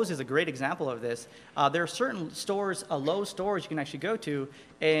 And Lowe's is a great example of this. There are certain stores, Lowe's stores you can actually go to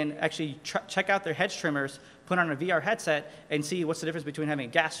and actually check out their hedge trimmers, put on a VR headset, and see what's the difference between having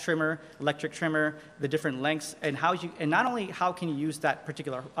a gas trimmer, electric trimmer, the different lengths, and not only how can you use that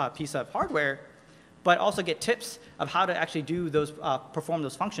particular piece of hardware, but also get tips of how to actually do those, perform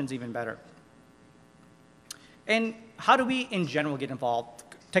those functions even better. And how do we, in general, get involved?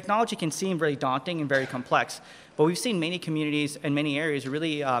 technology can seem very daunting and very complex, but we've seen many communities and many areas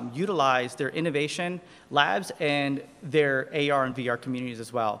really utilize their innovation labs and their AR and VR communities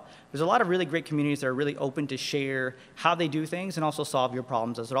as well. There's a lot of really great communities that are really open to share how they do things and also solve your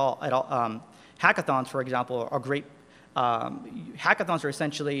problems as well. Hackathons, for example, are great. Hackathons are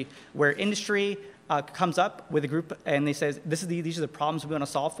essentially where industry comes up with a group and they says, these are the problems we want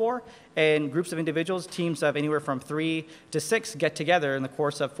to solve for, and groups of individuals, teams of anywhere from 3 to 6 get together in the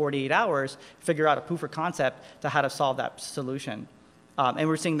course of 48 hours, figure out a proof of concept to how to solve that solution. And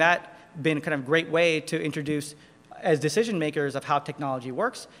we're seeing that been kind of a great way to introduce as decision makers of how technology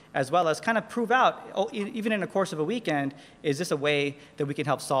works, as well as kind of prove out, even in the course of a weekend, is this a way that we can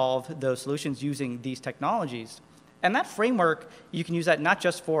help solve those solutions using these technologies? And that framework, you can use that not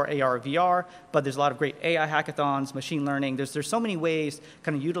just for AR, VR, but there's a lot of great AI hackathons, machine learning. There's so many ways to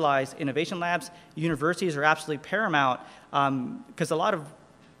kind of utilize innovation labs. Universities are absolutely paramount because a lot of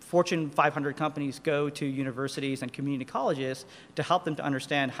Fortune 500 companies go to universities and community colleges to help them to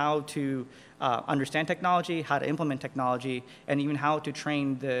understand how to understand technology, how to implement technology, and even how to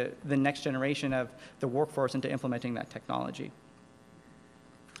train the next generation of the workforce into implementing that technology.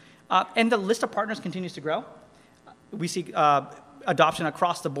 And the list of partners continues to grow. We see adoption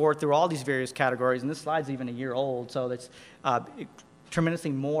across the board through all these various categories, and this slide's even a year old, so that's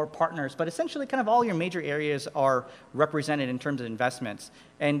tremendously more partners, but essentially kind of all your major areas are represented in terms of investments.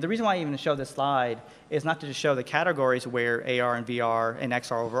 And the reason why I even show this slide is not to just show the categories where AR and VR and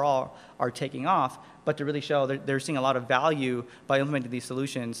XR overall are taking off, but to really show that they're seeing a lot of value by implementing these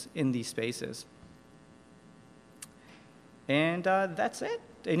solutions in these spaces. And that's it.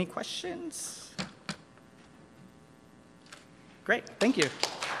 Any questions? Great, thank you.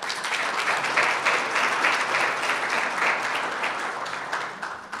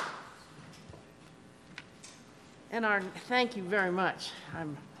 And thank you very much.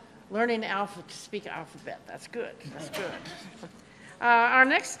 I'm learning to speak alphabet. That's good. That's good. Our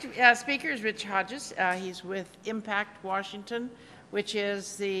next speaker is Rich Hodges. He's with Impact Washington, which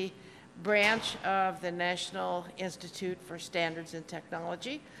is the branch of the National Institute for Standards and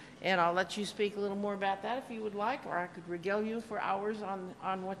Technology. And I'll let you speak a little more about that if you would like, or I could regale you for hours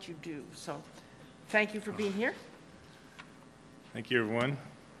on what you do. So thank you for being here. Thank you, everyone.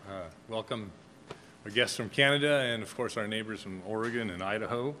 Welcome our guests from Canada and, of course, our neighbors from Oregon and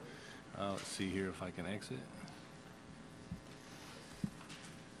Idaho. Let's see here if I can exit.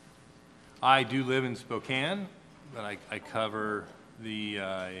 I do live in Spokane, but I cover the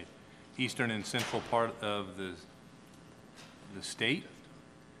eastern and central part of the state.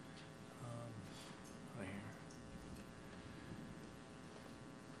 Right here.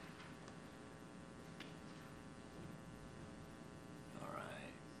 All right.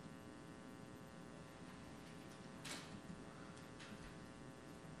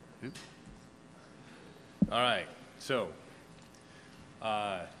 Oops. All right, so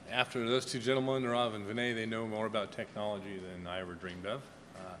after those two gentlemen, Rav and Vinay, they know more about technology than I ever dreamed of.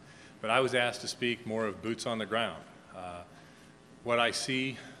 But I was asked to speak more of boots on the ground. What I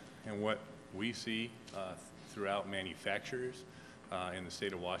see and what we see throughout manufacturers in the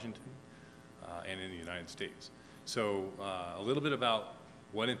state of Washington and in the United States. So a little bit about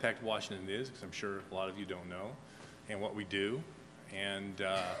what Impact Washington is, because I'm sure a lot of you don't know, and what we do, and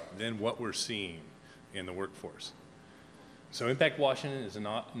then what we're seeing in the workforce. So Impact Washington is a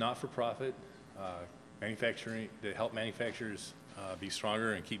not-for-profit manufacturing to help manufacturers be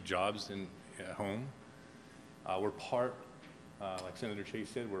stronger and keep jobs at home. We're part, like Senator Chase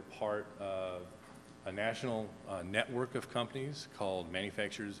said, we're part of a national network of companies called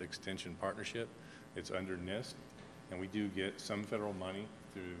Manufacturers Extension Partnership. It's under NIST, and we do get some federal money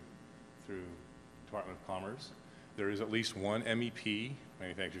through Department of Commerce. There is at least one MEP,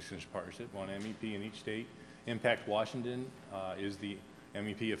 Manufacturers Extension Partnership, one MEP in each state. Impact Washington is the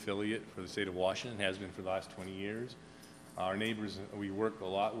MEP affiliate for the state of Washington, has been for the last 20 years. Our neighbors, we work a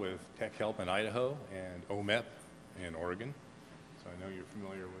lot with Tech Help in Idaho and OMEP in Oregon, so I know you're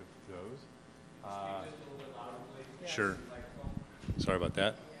familiar with those. Sure. Sorry about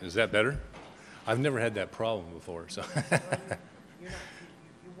that. Is that better? I've never had that problem before, so. You're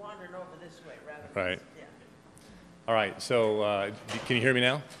wandering over this way rather than right. Yeah. All right, so can you hear me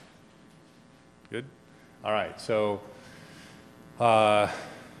now? Good? All right, so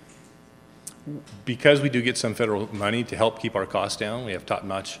because we do get some federal money to help keep our costs down, we have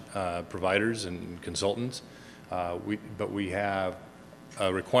top-notch providers and consultants, but we have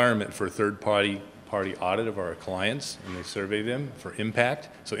a requirement for third-party audit of our clients, and they survey them for impact.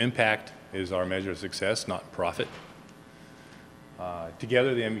 So impact is our measure of success, not profit.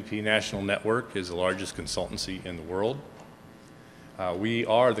 Together, the MEP National Network is the largest consultancy in the world. We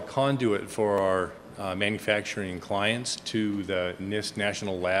are the conduit for our manufacturing clients to the NIST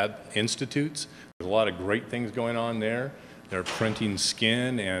National Lab Institutes. There's a lot of great things going on there. They're printing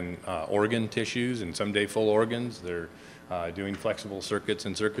skin and organ tissues and someday full organs. They're doing flexible circuits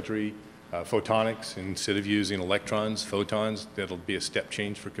and circuitry, photonics, instead of using electrons, photons. That'll be a step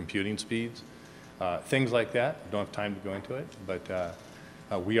change for computing speeds. Things like that. I don't have time to go into it, but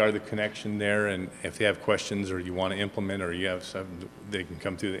we are the connection there, and if they have questions or you want to implement or you have something, they can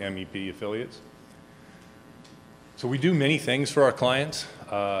come through the MEP affiliates. So we do many things for our clients.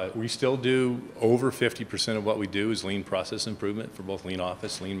 We still do over 50% of what we do is lean process improvement for both lean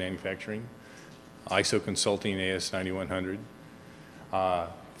office, lean manufacturing, ISO consulting, AS 9100.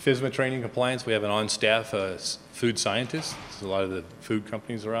 FSMA training compliance, we have an on-staff food scientist. There's a lot of the food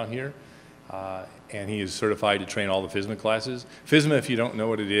companies around here. And he is certified to train all the FSMA classes. FSMA, if you don't know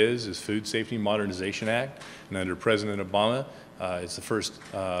what it is Food Safety Modernization Act. And under President Obama, it's the first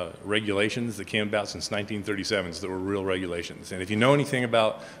regulations that came about since 1937, so that were real regulations. And if you know anything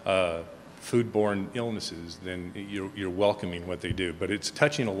about foodborne illnesses, then you're welcoming what they do. But it's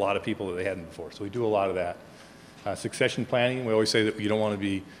touching a lot of people that they hadn't before, so we do a lot of that. Succession planning, we always say that you don't want to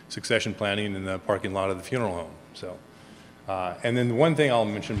be succession planning in the parking lot of the funeral home. So, and then the one thing I'll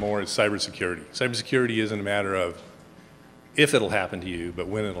mention more is cybersecurity. Cybersecurity isn't a matter of if it'll happen to you, but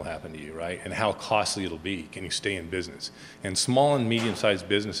when it'll happen to you, right? And how costly it'll be. Can you stay in business? And small and medium-sized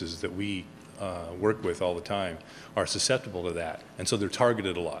businesses that we work with all the time are susceptible to that. And so they're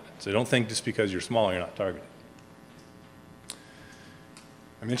targeted a lot. So don't think just because you're small, you're not targeted.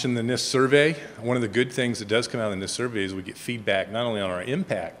 I mentioned the NIST survey. One of the good things that does come out of the NIST survey is we get feedback not only on our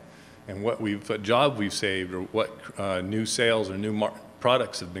impact and what job we've saved or what new sales or new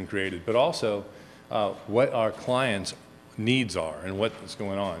products have been created, but also what our clients' needs are and what's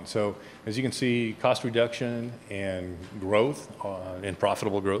going on. So as you can see, cost reduction and growth, and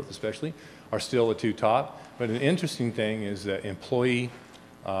profitable growth especially, are still the two top. But an interesting thing is that employee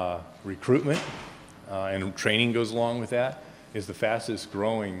recruitment and training goes along with that, is the fastest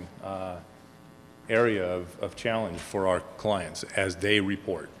growing area of challenge for our clients as they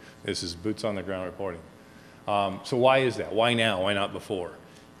report. This is boots on the ground reporting. So why is that? Why now? Why not before?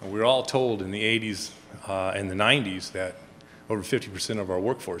 And we were all told in the 80s and the 90s that over 50% of our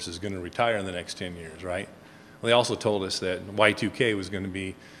workforce is going to retire in the next 10 years, right? Well, they also told us that Y2K was going to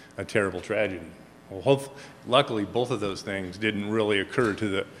be a terrible tragedy. Well, luckily, both of those things didn't really occur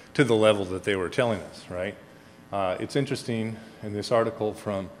to the level that they were telling us, right? It's interesting in this article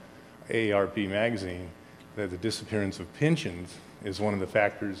from AARP magazine that the disappearance of pensions is one of the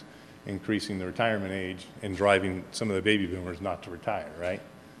factors increasing the retirement age and driving some of the baby boomers not to retire, right?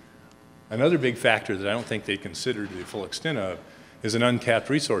 Another big factor that I don't think they consider to the full extent of is an untapped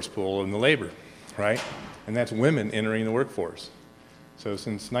resource pool in the labor, right? And that's women entering the workforce. So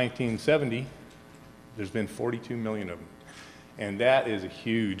since 1970, there's been 42 million of them. And that is a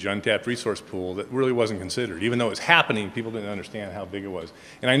huge untapped resource pool that really wasn't considered. Even though it's happening, people didn't understand how big it was.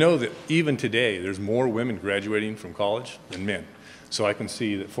 And I know that even today, there's more women graduating from college than men. So I can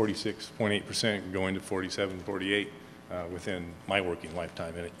see that 46.8% going to 47, 48 within my working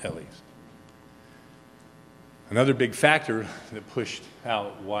lifetime at least. Another big factor that pushed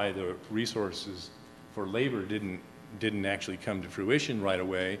out why the resources for labor didn't actually come to fruition right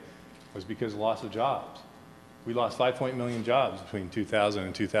away was because of loss of jobs. We lost 5 million jobs between 2000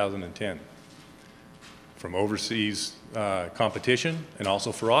 and 2010 from overseas competition and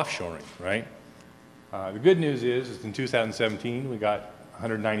also for offshoring, right? The good news is in 2017, we got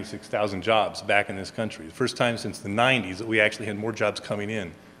 196,000 jobs back in this country. The first time since the 90s that we actually had more jobs coming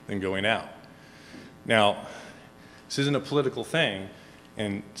in than going out. Now, this isn't a political thing,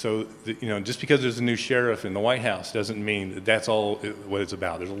 and so just because there's a new sheriff in the White House doesn't mean that that's all what it's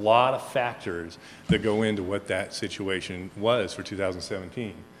about. There's a lot of factors that go into what that situation was for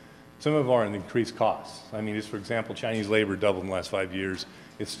 2017. Some of them are in increased costs. I mean, just for example, Chinese labor doubled in the last 5 years.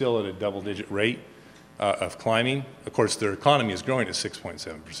 It's still at a double-digit rate of climbing. Of course, their economy is growing at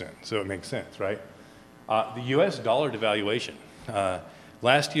 6.7%, so it makes sense, right? The U.S. dollar devaluation.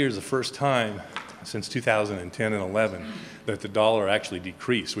 Last year is the first time since 2010 and 11 that the dollar actually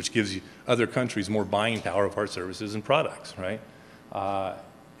decreased, which gives you other countries more buying power of our services and products, right?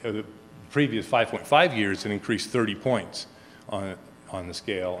 The previous 5.5 years, it increased 30 points on the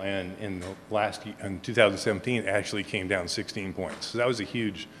scale, and in 2017, it actually came down 16 points. So that was a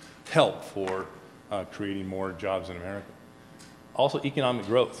huge help for creating more jobs in America. Also, economic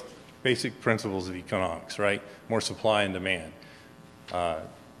growth, basic principles of economics, right? More supply and demand.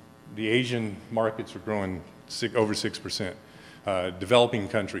 The Asian markets are growing over 6%. Developing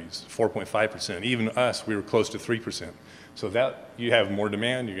countries, 4.5%. Even us, we were close to 3%. So that you have more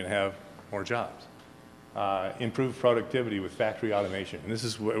demand, you're going to have more jobs. Improved productivity with factory automation. And this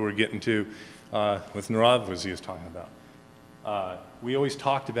is what we're getting to with Nirav, as he was talking about. We always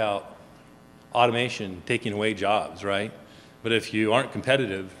talked about automation taking away jobs, right? But if you aren't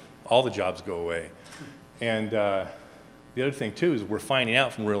competitive, all the jobs go away. And the other thing, too, is we're finding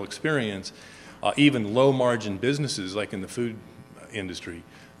out from real experience, even low-margin businesses like in the food industry,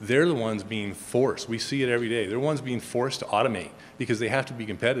 they're the ones being forced. We see it every day. They're the ones being forced to automate because they have to be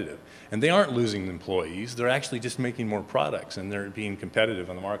competitive. And they aren't losing employees. They're actually just making more products, and they're being competitive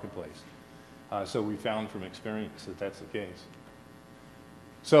on the marketplace. So we found from experience that that's the case.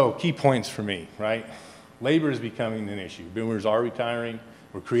 So key points for me, right? Labor is becoming an issue. Boomers are retiring.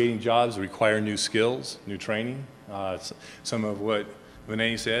 We're creating jobs that require new skills, new training. Some of what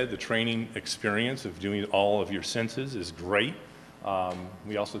Vinay said, the training experience of doing all of your senses is great.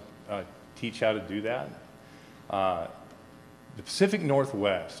 We also teach how to do that. The Pacific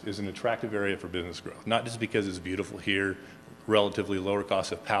Northwest is an attractive area for business growth, not just because it's beautiful here, relatively lower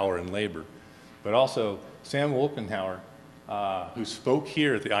cost of power and labor, but also Sam Wolkenhauer, who spoke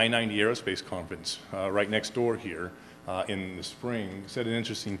here at the I-90 Aerospace Conference right next door here in the spring, said an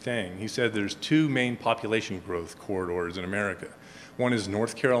interesting thing. He said there's two main population growth corridors in America. One is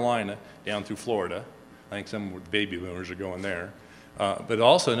North Carolina down through Florida. I think some baby boomers are going there. But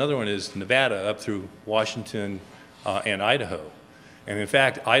also another one is Nevada up through Washington and Idaho. And in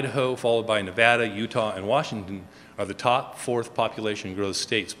fact, Idaho, followed by Nevada, Utah, and Washington, are the top 4th population growth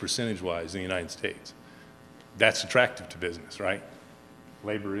states percentage-wise in the United States. That's attractive to business, right?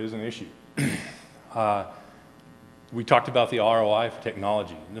 Labor is an issue. We talked about the ROI for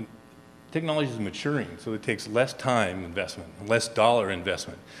technology. The technology is maturing, so it takes less time investment, less dollar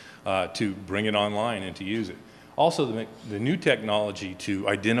investment to bring it online and to use it. Also, the new technology to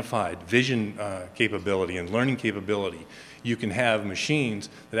identify vision capability and learning capability. You can have machines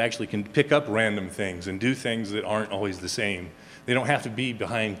that actually can pick up random things and do things that aren't always the same. They don't have to be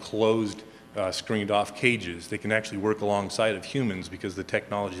behind closed, screened-off cages. They can actually work alongside of humans because of the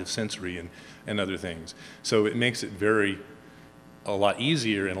technology of sensory and other things. So it makes it a lot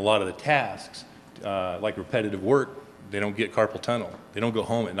easier, and a lot of the tasks, like repetitive work, they don't get carpal tunnel. They don't go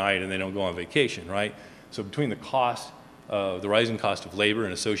home at night and they don't go on vacation, right? So between the cost, the rising cost of labor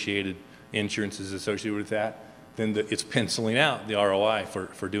and associated insurances associated with that, then it's penciling out the ROI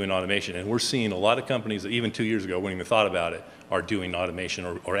for doing automation. And we're seeing a lot of companies that even 2 years ago wouldn't even thought about it are doing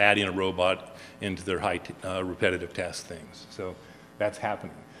automation or adding a robot into their high repetitive task things. So that's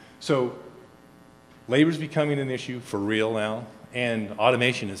happening. So labor's becoming an issue for real now, and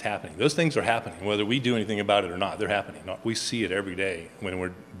automation is happening. Those things are happening, whether we do anything about it or not. They're happening. We see it every day when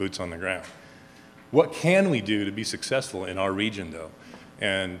we're boots on the ground. What can we do to be successful in our region, though,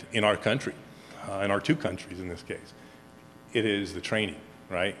 and in our country, in our 2 countries in this case? It is the training,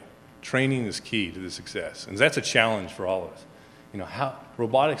 right? Training is key to the success, and that's a challenge for all of us. You know, how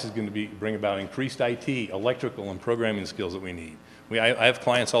robotics is going to bring about increased IT, electrical, and programming skills that we need. I have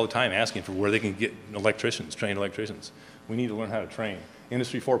clients all the time asking for where they can get electricians, trained electricians. We need to learn how to train.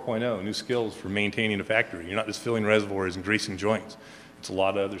 Industry 4.0, new skills for maintaining a factory. You're not just filling reservoirs and greasing joints. It's a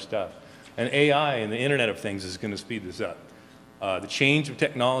lot of other stuff. And AI and the Internet of Things is going to speed this up. The change of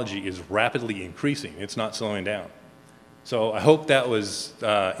technology is rapidly increasing. It's not slowing down. So I hope that was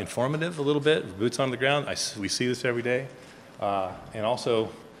informative a little bit, boots on the ground. We see this every day. And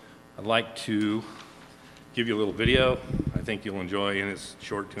also, I'd like to give you a little video I think you'll enjoy, and it's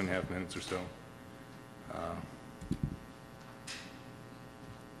short, 2.5 minutes or so.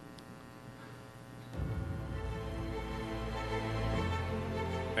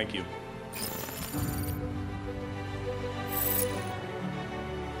 Thank you.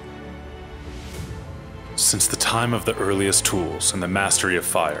 Since the time of the earliest tools and the mastery of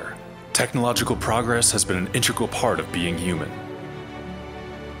fire, technological progress has been an integral part of being human.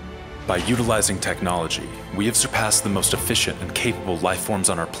 By utilizing technology, we have surpassed the most efficient and capable life forms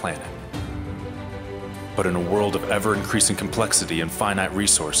on our planet. But in a world of ever-increasing complexity and finite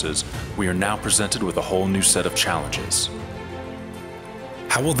resources, we are now presented with a whole new set of challenges.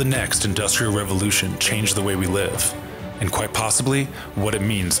 How will the next industrial revolution change the way we live, and quite possibly, what it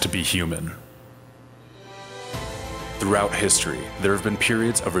means to be human? Throughout history, there have been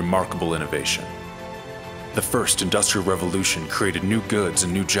periods of remarkable innovation. The first industrial revolution created new goods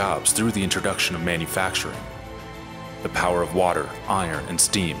and new jobs through the introduction of manufacturing. The power of water, iron, and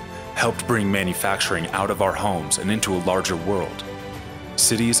steam helped bring manufacturing out of our homes and into a larger world.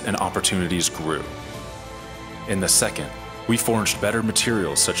 Cities and opportunities grew. In the second, we forged better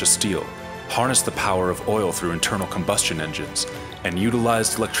materials such as steel, harnessed the power of oil through internal combustion engines, and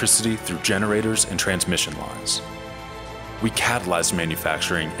utilized electricity through generators and transmission lines. We catalyzed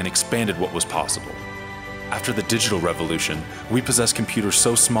manufacturing and expanded what was possible. After the digital revolution, we possess computers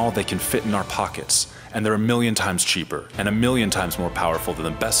so small they can fit in our pockets, and they're 1,000,000 times cheaper and 1,000,000 times more powerful than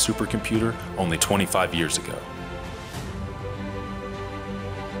the best supercomputer only 25 years ago.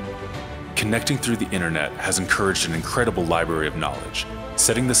 Connecting through the internet has encouraged an incredible library of knowledge,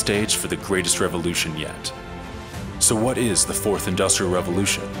 setting the stage for the greatest revolution yet. So what is the fourth industrial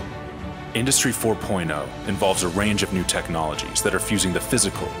revolution? Industry 4.0 involves a range of new technologies that are fusing the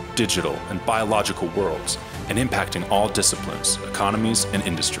physical, digital, and biological worlds and impacting all disciplines, economies, and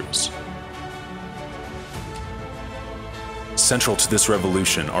industries. Central to this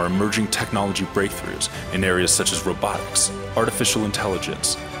revolution are emerging technology breakthroughs in areas such as robotics, artificial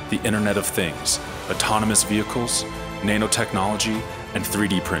intelligence, the Internet of Things, autonomous vehicles, nanotechnology, and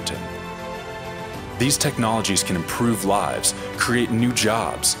 3D printing. These technologies can improve lives, create new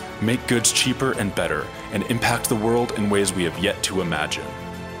jobs, make goods cheaper and better, and impact the world in ways we have yet to imagine.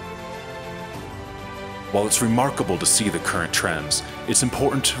 While it's remarkable to see the current trends, it's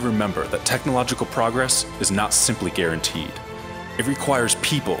important to remember that technological progress is not simply guaranteed. It requires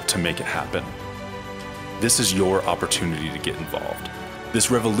people to make it happen. This is your opportunity to get involved.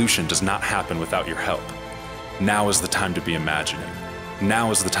 This revolution does not happen without your help. Now is the time to be imagining.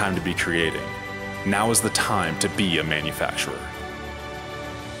 Now is the time to be creating. Now is the time to be a manufacturer.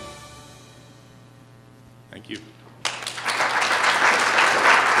 Thank you.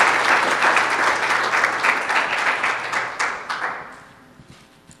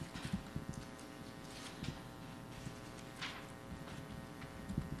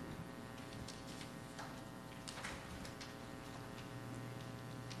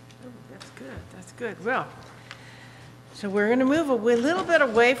 That's good. That's good. Well, so we're going to move a little bit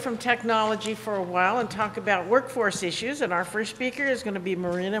away from technology for a while and talk about workforce issues. And our first speaker is going to be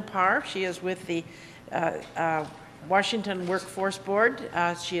Marina Parr. She is with the Washington Workforce Board.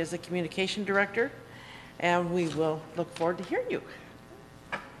 She is the communication director, and we will look forward to hearing you.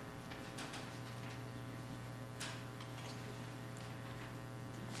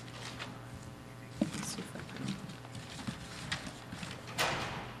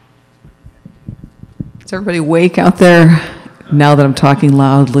 Is everybody awake out there now that I'm talking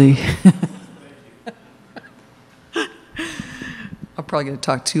loudly? I'm probably going to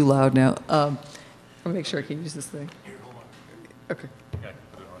talk too loud now. I'll make sure I can use this thing. Here, hold on. Okay. I got to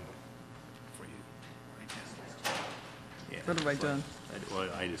put it on for you. Yeah, What have I done?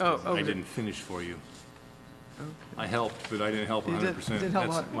 I didn't finish for you. Okay. I helped, but I didn't help You 100%. didn't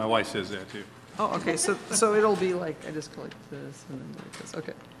help That's- My wife says that too. Oh, okay. So it'll be like, I just go like this and then like this.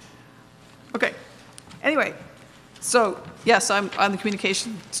 Okay. Okay. Anyway, so yes, I'm the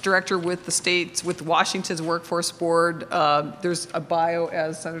communications director with the states, with Washington's Workforce Board. There's a bio,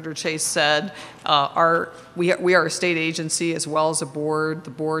 as Senator Chase said. We are a state agency as well as a board. The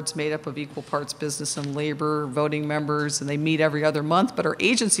board's made up of equal parts business and labor, voting members, and they meet every other month. But our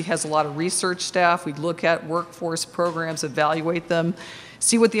agency has a lot of research staff. We look at workforce programs, evaluate them,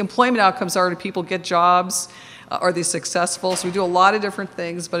 see what the employment outcomes are. Do people get jobs? Are they successful? So we do a lot of different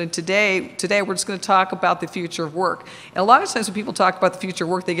things, but today we're just going to talk about the future of work. And a lot of times when people talk about the future of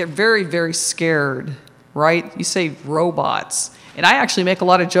work, they get very, very scared, right? You say robots. And I actually make a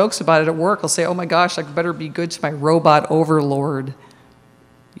lot of jokes about it at work. I'll say, oh my gosh, I better be good to my robot overlord.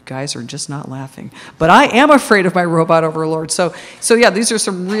 You guys are just not laughing. But I am afraid of my robot overlord. So yeah, these are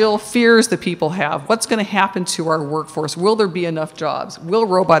some real fears that people have. What's going to happen to our workforce? Will there be enough jobs? Will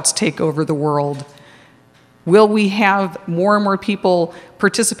robots take over the world? Will we have more and more people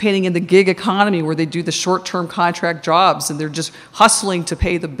participating in the gig economy where they do the short-term contract jobs and they're just hustling to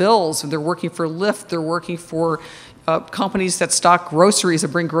pay the bills, and they're working for Lyft, they're working for companies that stock groceries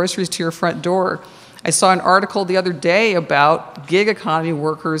and bring groceries to your front door? I saw an article the other day about gig economy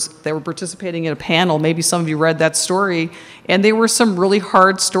workers that were participating in a panel. Maybe some of you read that story, and there were some really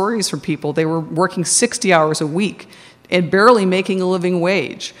hard stories from people. They were working 60 hours a week and barely making a living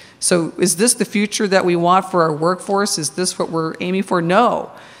wage. So is this the future that we want for our workforce? Is this what we're aiming for? No.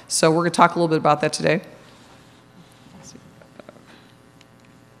 So we're going to talk a little bit about that today.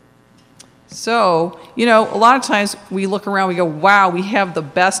 So, you know, a lot of times we look around, we go, wow, we have the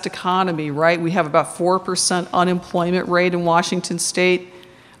best economy, right? We have about 4% unemployment rate in Washington state.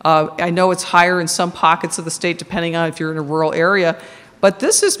 I know it's higher in some pockets of the state, depending on if you're in a rural area. But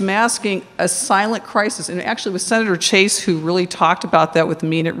this is masking a silent crisis. And actually, it was Senator Chase who really talked about that with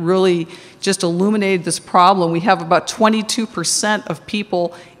me, and it really just illuminated this problem. We have about 22% of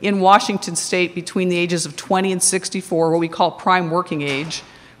people in Washington state between the ages of 20 and 64, what we call prime working age,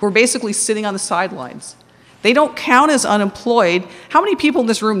 who are basically sitting on the sidelines. They don't count as unemployed. How many people in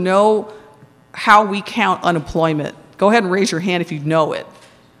this room know how we count unemployment? Go ahead and raise your hand if you know it.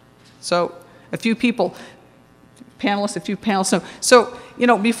 So a few people, panelists, a few panelists know. So, you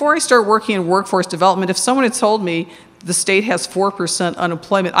know, before I start working in workforce development, if someone had told me the state has 4%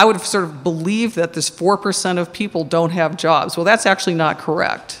 unemployment, I would have sort of believed that this 4% of people don't have jobs. Well, that's actually not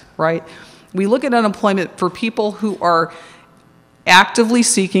correct, right? We look at unemployment for people who are actively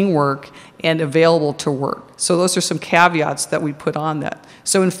seeking work and available to work. So those are some caveats that we put on that.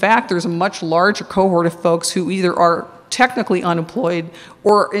 So in fact, there's a much larger cohort of folks who either are technically unemployed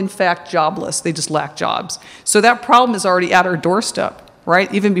or in fact jobless. They just lack jobs. So that problem is already at our doorstep,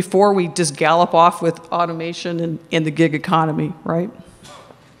 right? Even before we just gallop off with automation and the gig economy, right?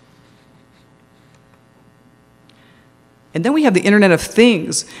 And then we have the Internet of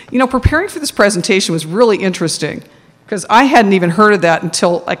Things. You know, preparing for this presentation was really interesting, because I hadn't even heard of that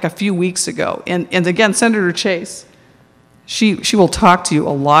until like a few weeks ago. And again, Senator Chase, she will talk to you a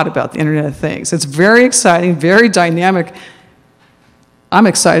lot about the Internet of Things. It's very exciting, very dynamic. I'm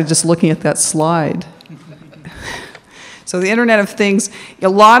excited just looking at that slide. So the Internet of Things, a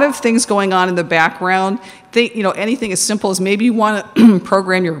lot of things going on in the background. You know, anything as simple as maybe you want to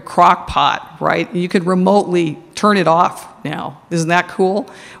program your crock pot, right? You could remotely turn it off now. Isn't that cool?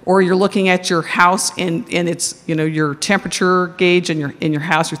 Or you're looking at your house and it's, you know, your temperature gauge in your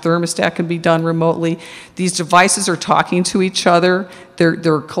house, your thermostat can be done remotely. These devices are talking to each other.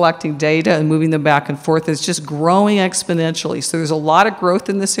 They're collecting data and moving them back and forth. It's just growing exponentially. So there's a lot of growth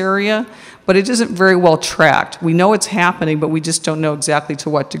in this area, but it isn't very well tracked. We know it's happening, but we just don't know exactly to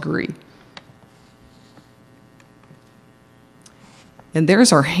what degree. And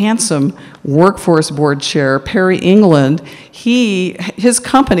there's our handsome workforce board chair, Perry England. His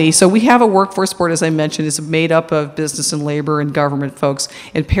company, so we have a workforce board, as I mentioned, is made up of business and labor and government folks,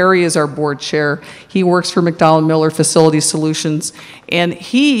 and Perry is our board chair. He works for McDonald Miller Facility Solutions, and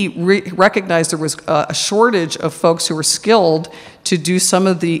he recognized there was a shortage of folks who were skilled to do some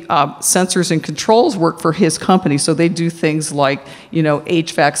of the sensors and controls work for his company. So they do things like, you know,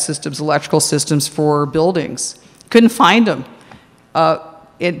 HVAC systems, electrical systems for buildings. Couldn't find them.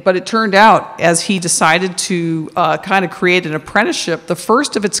 But it turned out, as he decided to kind of create an apprenticeship, the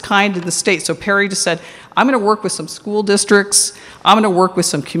first of its kind in the state. So Perry just said, I'm going to work with some school districts. I'm going to work with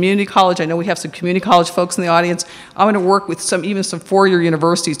some community college. I know we have some community college folks in the audience. I'm going to work with even some four-year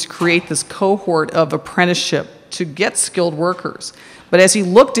universities to create this cohort of apprenticeship to get skilled workers. But as he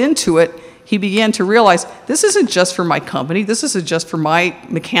looked into it, he began to realize this isn't just for my company, this isn't just for my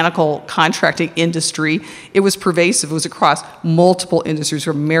mechanical contracting industry. It was pervasive, it was across multiple industries,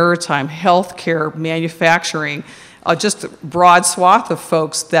 from maritime, healthcare, manufacturing, just a broad swath of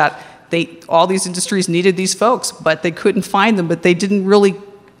folks that all these industries needed these folks, but they couldn't find them, but they didn't really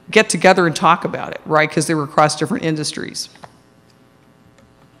get together and talk about it, right? Because they were across different industries.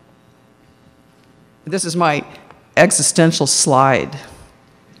 This is my existential slide.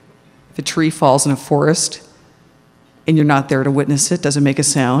 If a tree falls in a forest and you're not there to witness it, does it make a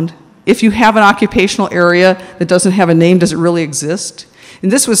sound? If you have an occupational area that doesn't have a name, does it really exist?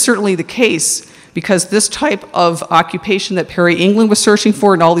 And this was certainly the case, because this type of occupation that Perry England was searching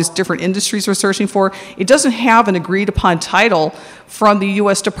for and all these different industries were searching for, it doesn't have an agreed upon title from the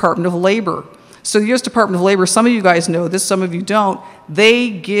U.S. Department of Labor. So the U.S. Department of Labor, some of you guys know this, some of you don't, they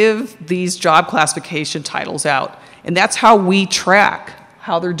give these job classification titles out. And that's how we track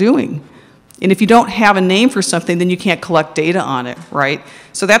how they're doing. And if you don't have a name for something, then you can't collect data on it, right?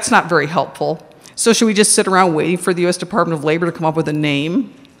 So that's not very helpful. So should we just sit around waiting for the U.S. Department of Labor to come up with a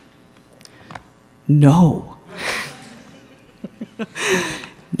name? No.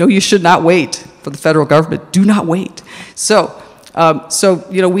 No, you should not wait for the federal government. Do not wait. So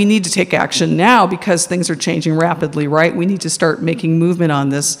you know, we need to take action now because things are changing rapidly, right? We need to start making movement on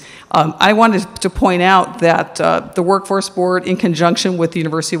this. I wanted to point out that the Workforce Board, in conjunction with the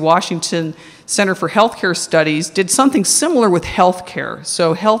University of Washington Center for Healthcare Studies, did something similar with healthcare.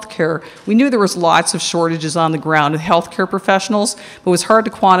 So healthcare, we knew there was lots of shortages on the ground of healthcare professionals, but it was hard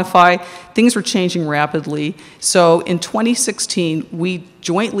to quantify. Things were changing rapidly. So in 2016, we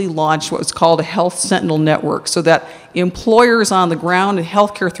jointly launched what was called a Health Sentinel Network, so that employers on the ground in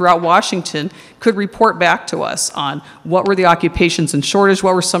healthcare throughout Washington could report back to us on what were the occupations in shortage,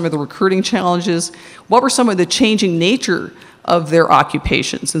 what were some of the recruiting challenges, what were some of the changing nature of their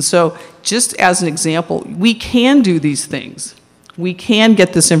occupations. And so, just as an example, we can do these things. We can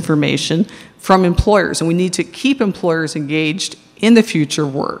get this information from employers, and we need to keep employers engaged in the future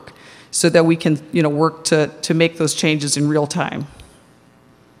work so that we can, you know, work to make those changes in real time.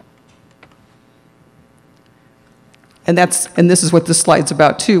 And this is what this slide's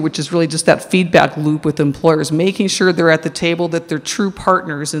about too, which is really just that feedback loop with employers, making sure they're at the table, that they're true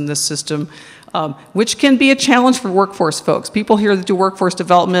partners in this system, which can be a challenge for workforce folks. People here that do workforce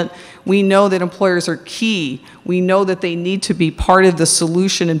development, we know that employers are key. We know that they need to be part of the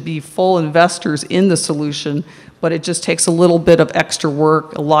solution and be full investors in the solution, but it just takes a little bit of extra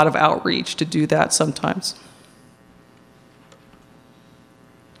work, a lot of outreach to do that sometimes.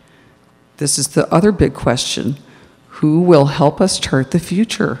 This is the other big question. Who will help us chart the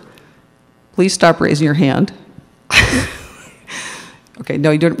future? Please stop raising your hand. Okay,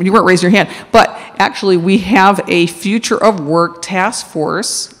 no, you weren't raising your hand. But actually, we have a Future of Work task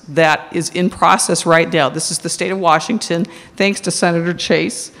force that is in process right now. This is the state of Washington, thanks to Senator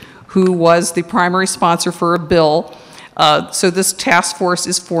Chase, who was the primary sponsor for a bill. So this task force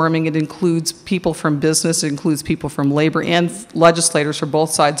is forming. It includes people from business, it includes people from labor, and legislators from both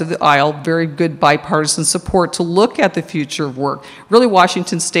sides of the aisle. Very good bipartisan support to look at the future of work. Really,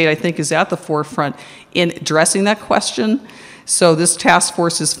 Washington State, I think, is at the forefront in addressing that question. So this task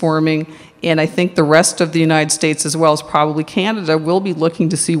force is forming, and I think the rest of the United States, as well as probably Canada, will be looking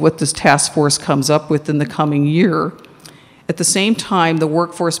to see what this task force comes up with in the coming year. At the same time, the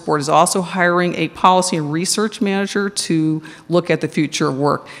Workforce Board is also hiring a policy and research manager to look at the future of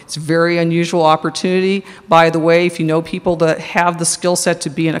work. It's a very unusual opportunity. By the way, if you know people that have the skill set to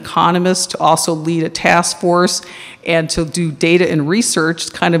be an economist, to also lead a task force, and to do data and research, it's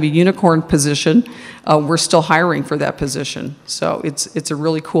kind of a unicorn position. We're still hiring for that position. So it's a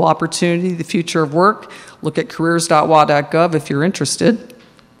really cool opportunity, the future of work. Look at careers.wa.gov if you're interested.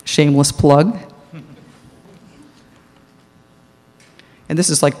 Shameless plug. And this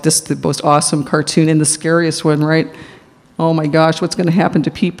is like the most awesome cartoon and the scariest one, right? Oh my gosh, what's going to happen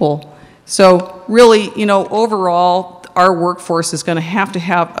to people? So really, you know, overall, our workforce is going to have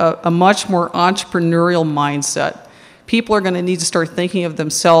a much more entrepreneurial mindset. People are going to need to start thinking of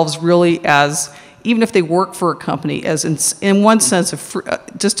themselves really as, even if they work for a company, as in one sense,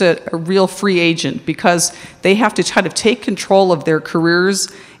 just a real free agent, because they have to try to take control of their careers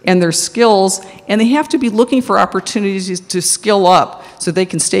and their skills, and they have to be looking for opportunities to skill up so they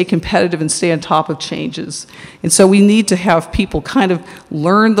can stay competitive and stay on top of changes. And so we need to have people kind of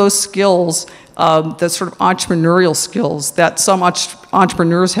learn those skills, the sort of entrepreneurial skills that some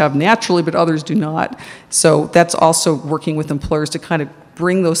entrepreneurs have naturally, but others do not. So that's also working with employers to kind of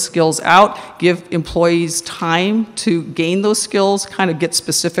bring those skills out, give employees time to gain those skills, kind of get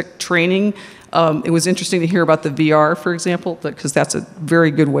specific training. It was interesting to hear about the VR, for example, because that's a very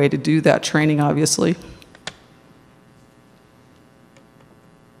good way to do that training, obviously.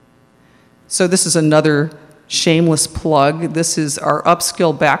 So this is another shameless plug. This is our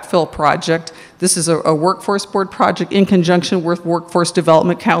Upskill Backfill project. This is a Workforce Board project in conjunction with workforce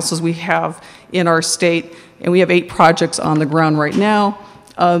development councils we have in our state, and we have 8 projects on the ground right now.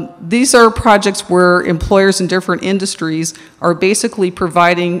 These are projects where employers in different industries are basically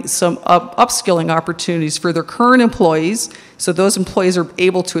providing some upskilling opportunities for their current employees, so those employees are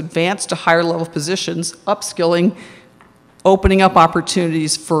able to advance to higher level positions, upskilling, opening up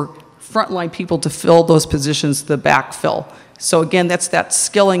opportunities for frontline people to fill those positions, the backfill. So again, that's that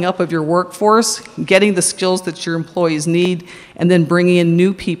skilling up of your workforce, getting the skills that your employees need, and then bringing in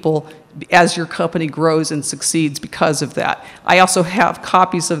new people as your company grows and succeeds because of that. I also have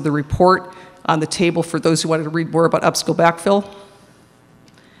copies of the report on the table for those who wanted to read more about Upskill Backfill.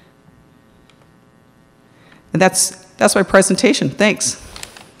 And that's my presentation. Thanks.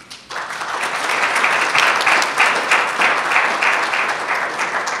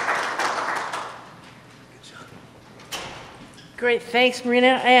 Great, thanks,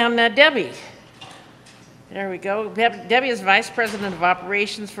 Marina. And Debbie. There we go. Debbie is Vice President of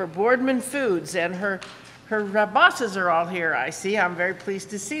Operations for Boardman Foods, and her bosses are all here, I see. I'm very pleased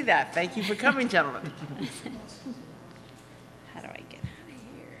to see that. Thank you for coming, gentlemen. How do I get out of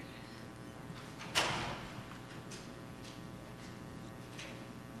here?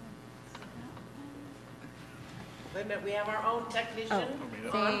 Wait a minute, we have our own technician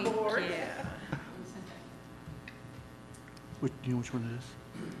on board. Do you know which one it is,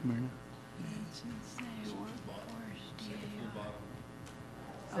 Marina?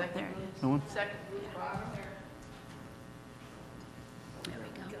 Oh, there it is. No one? Second group bottom there. There we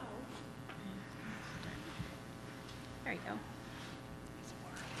go. There you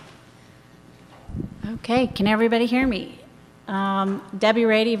go. Okay, can everybody hear me? Debbie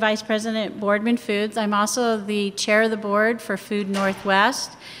Rady, Vice President, Boardman Foods. I'm also the chair of the board for Food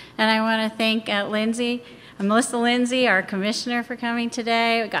Northwest. And I want to thank Melissa Lindsay, our commissioner, for coming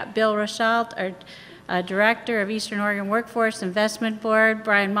today. We got Bill Rochelle, our Director of Eastern Oregon Workforce Investment Board,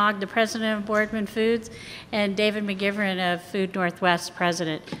 Brian Mogg, the President of Boardman Foods, and David McGivern of Food Northwest,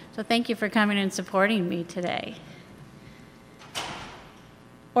 President. So thank you for coming and supporting me today.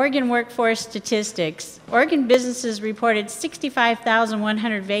 Oregon workforce statistics. Oregon businesses reported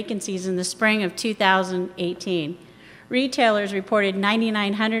 65,100 vacancies in the spring of 2018. Retailers reported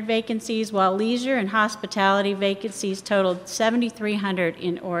 9,900 vacancies, while leisure and hospitality vacancies totaled 7,300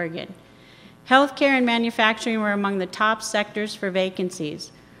 in Oregon. Healthcare and manufacturing were among the top sectors for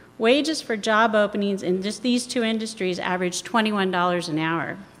vacancies. Wages for job openings in just these two industries averaged $21 an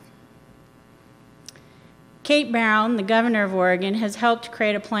hour. Kate Brown, the governor of Oregon, has helped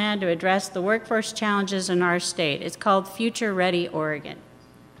create a plan to address the workforce challenges in our state. It's called Future Ready Oregon.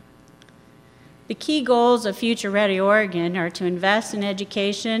 The key goals of Future Ready Oregon are to invest in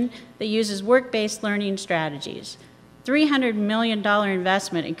education that uses work-based learning strategies, $300 million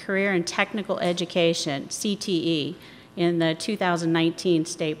investment in career and technical education, CTE, in the 2019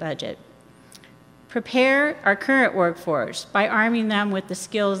 state budget. Prepare our current workforce by arming them with the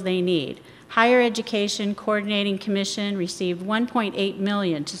skills they need. Higher Education Coordinating Commission received $1.8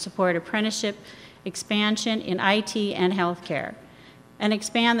 million to support apprenticeship expansion in IT and healthcare, and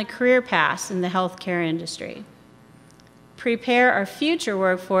expand the career paths in the healthcare industry. Prepare our future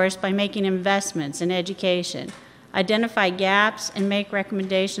workforce by making investments in education, identify gaps, and make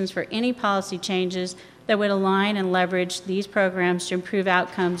recommendations for any policy changes that would align and leverage these programs to improve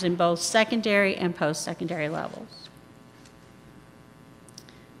outcomes in both secondary and post-secondary levels.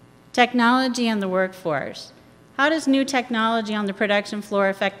 Technology and the workforce. How does new technology on the production floor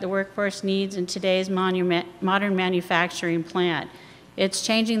affect the workforce needs in today's modern manufacturing plant? It's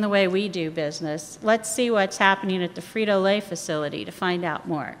changing the way we do business. Let's see what's happening at the Frito-Lay facility to find out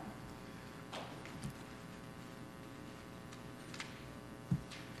more.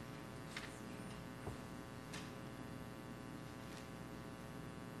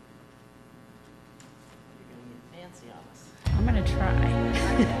 I'm going to try.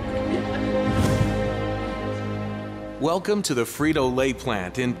 Welcome to the Frito-Lay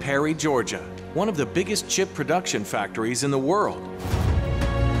plant in Perry, Georgia, one of the biggest chip production factories in the world.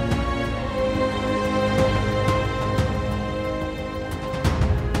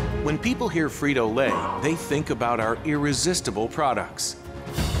 When people hear Frito-Lay, they think about our irresistible products.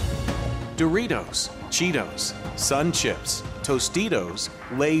 Doritos, Cheetos, Sun Chips, Tostitos,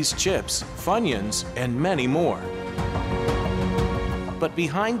 Lay's Chips, Funyuns, and many more. But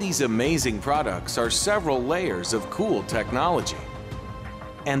behind these amazing products are several layers of cool technology.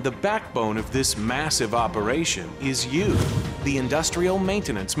 And the backbone of this massive operation is you, the industrial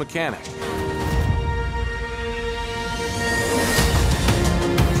maintenance mechanic.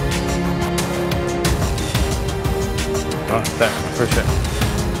 Oh, thanks. Appreciate it.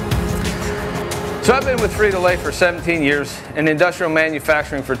 So I've been with Frito-Lay for 17 years and industrial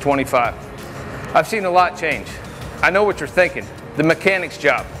manufacturing for 25. I've seen a lot change. I know what you're thinking. The mechanic's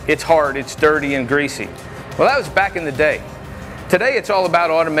job. It's hard, it's dirty and greasy. Well, that was back in the day. Today it's all about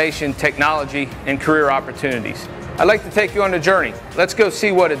automation, technology, and career opportunities. I'd like to take you on a journey. Let's go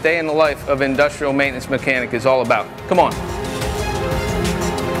see what a day in the life of industrial maintenance mechanic is all about. Come on.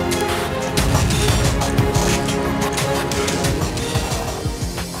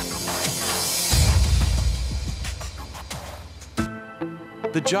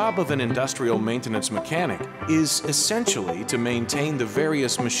 The job of an industrial maintenance mechanic is essentially to maintain the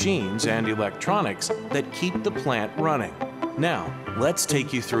various machines and electronics that keep the plant running. Now, let's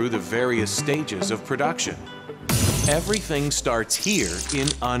take you through the various stages of production. Everything starts here in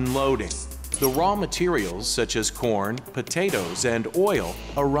unloading. The raw materials such as corn, potatoes, and oil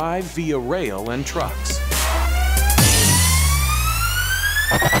arrive via rail and trucks.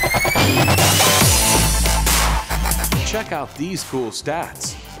 Check out these cool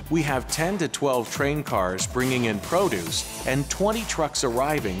stats. We have 10 to 12 train cars bringing in produce and 20 trucks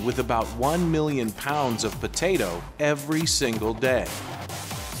arriving with about 1 million pounds of potato every single day.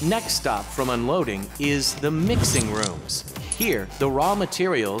 Next stop from unloading is the mixing rooms. Here, the raw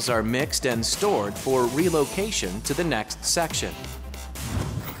materials are mixed and stored for relocation to the next section.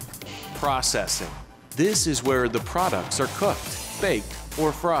 Processing. This is where the products are cooked, baked,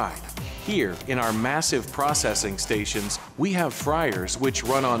 or fried. Here, in our massive processing stations, we have fryers which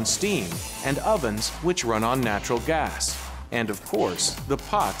run on steam and ovens which run on natural gas. And of course, the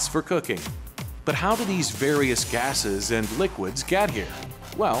pots for cooking. But how do these various gases and liquids get here?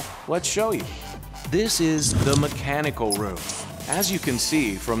 Well, let's show you. This is the mechanical room. As you can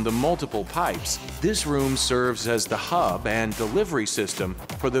see from the multiple pipes, this room serves as the hub and delivery system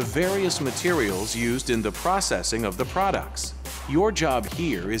for the various materials used in the processing of the products. Your job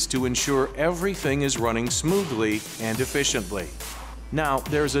here is to ensure everything is running smoothly and efficiently. Now,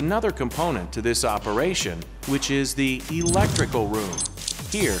 there's another component to this operation, which is the electrical room.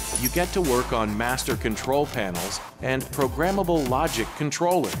 Here, you get to work on master control panels and programmable logic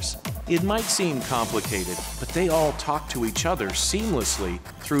controllers. It might seem complicated, but they all talk to each other seamlessly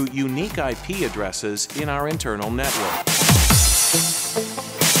through unique IP addresses in our internal network.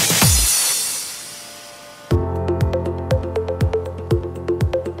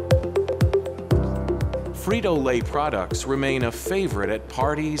 Frito-Lay products remain a favorite at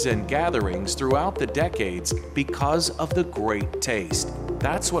parties and gatherings throughout the decades because of the great taste.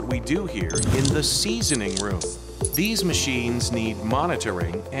 That's what we do here in the seasoning room. These machines need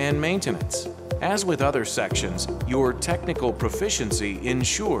monitoring and maintenance. As with other sections, your technical proficiency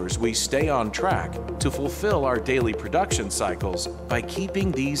ensures we stay on track to fulfill our daily production cycles by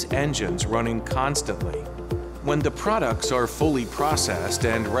keeping these engines running constantly. When the products are fully processed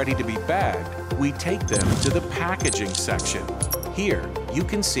and ready to be bagged, we take them to the packaging section. Here, you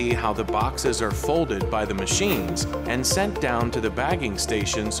can see how the boxes are folded by the machines and sent down to the bagging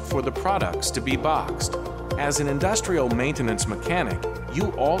stations for the products to be boxed. As an industrial maintenance mechanic, you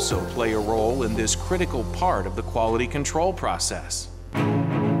also play a role in this critical part of the quality control process.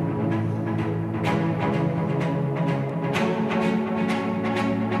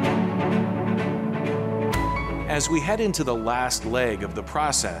 As we head into the last leg of the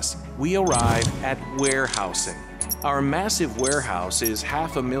process, we arrive at warehousing. Our massive warehouse is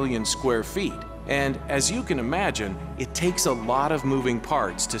 500,000 square feet, and as you can imagine, it takes a lot of moving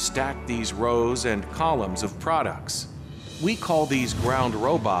parts to stack these rows and columns of products. We call these ground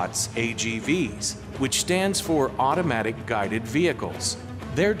robots AGVs, which stands for Automatic Guided Vehicles.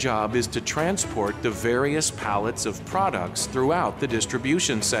 Their job is to transport the various pallets of products throughout the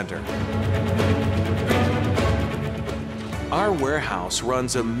distribution center. Our warehouse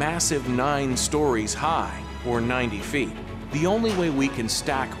runs a massive 9 stories high, or 90 feet. The only way we can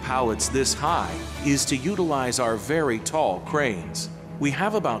stack pallets this high is to utilize our very tall cranes. We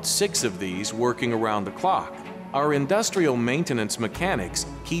have about 6 of these working around the clock. Our industrial maintenance mechanics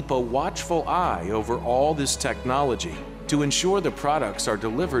keep a watchful eye over all this technology to ensure the products are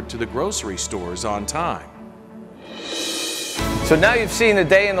delivered to the grocery stores on time. So now you've seen a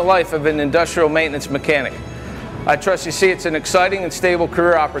day in the life of an industrial maintenance mechanic. I trust you see it's an exciting and stable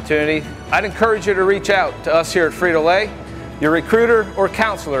career opportunity. I'd encourage you to reach out to us here at Frito-Lay, your recruiter or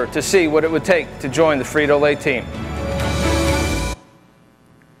counselor, to see what it would take to join the Frito-Lay team.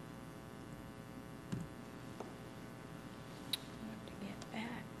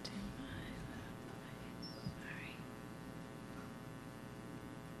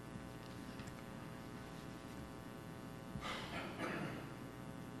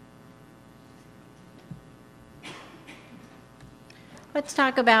 Let's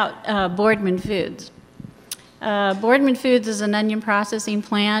talk about Boardman Foods. Boardman Foods is an onion processing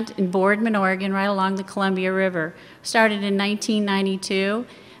plant in Boardman, Oregon, right along the Columbia River. Started in 1992.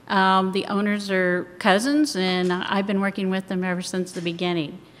 The owners are cousins, and I've been working with them ever since the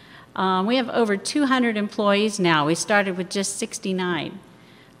beginning. We have over 200 employees now. We started with just 69.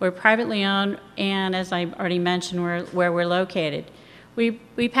 We're privately owned, and as I already mentioned, where we're located.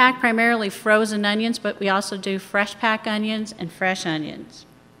 We pack primarily frozen onions, but we also do fresh pack onions and fresh onions.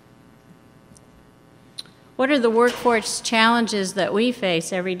 What are the workforce challenges that we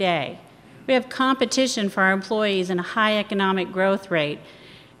face every day? We have competition for our employees and a high economic growth rate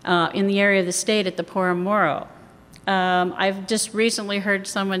in the area of the state at the Poro. I've just recently heard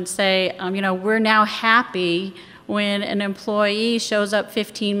someone say, you know, we're now happy when an employee shows up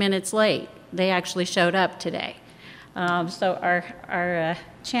 15 minutes late. They actually showed up today. So our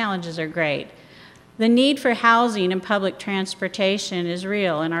challenges are great. The need for housing and public transportation is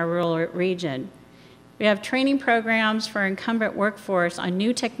real in our rural region. We have training programs for incumbent workforce on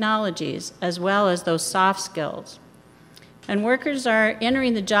new technologies as well as those soft skills. And workers are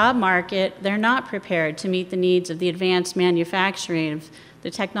entering the job market, they're not prepared to meet the needs of the advanced manufacturing of the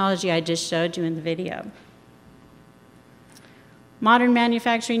technology I just showed you in the video. Modern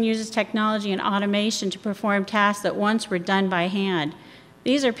manufacturing uses technology and automation to perform tasks that once were done by hand.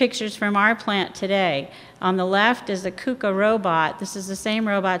 These are pictures from our plant today. On the left is the KUKA robot. This is the same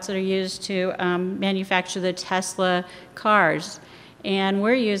robots that are used to manufacture the Tesla cars. And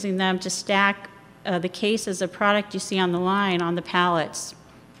we're using them to stack the cases of product you see on the line on the pallets.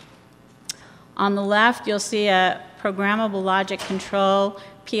 On the left, you'll see a programmable logic control,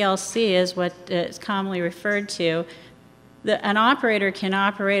 PLC is what is commonly referred to. An operator can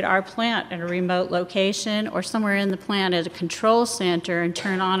operate our plant at a remote location or somewhere in the plant at a control center and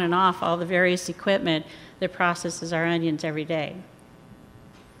turn on and off all the various equipment that processes our onions every day.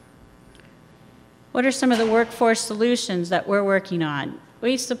 What are some of the workforce solutions that we're working on?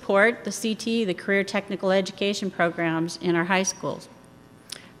 We support the CT, the Career Technical Education programs in our high schools.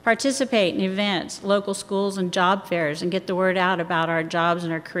 Participate in events, local schools, and job fairs, and get the word out about our jobs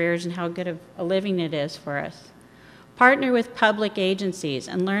and our careers and how good of a living it is for us. Partner with public agencies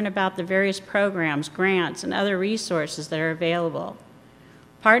and learn about the various programs, grants, and other resources that are available.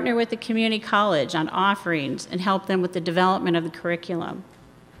 Partner with the community college on offerings and help them with the development of the curriculum.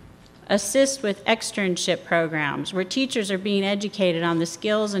 Assist with externship programs where teachers are being educated on the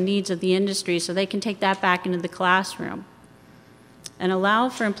skills and needs of the industry so they can take that back into the classroom. And allow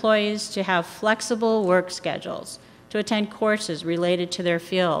for employees to have flexible work schedules, to attend courses related to their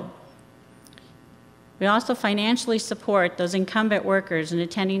field. We also financially support those incumbent workers in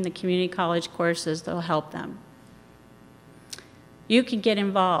attending the community college courses that will help them. You can get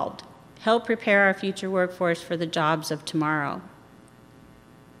involved. Help prepare our future workforce for the jobs of tomorrow.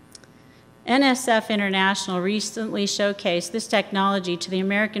 NSF International recently showcased this technology to the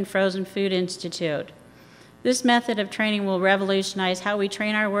American Frozen Food Institute. This method of training will revolutionize how we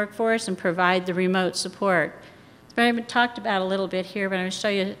train our workforce and provide the remote support. It's been talked about a little bit here, but I'm going to show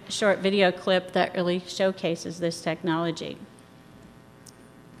you a short video clip that really showcases this technology.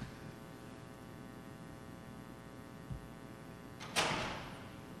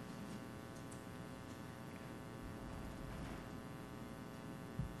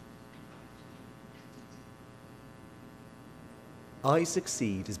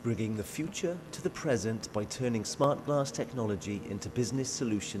 iSucceed is bringing the future to the present by turning smart glass technology into business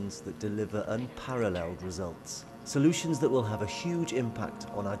solutions that deliver unparalleled results. Solutions that will have a huge impact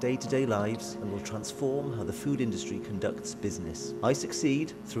on our day-to-day lives and will transform how the food industry conducts business.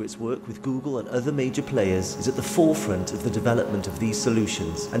 iSucceed, through its work with Google and other major players, is at the forefront of the development of these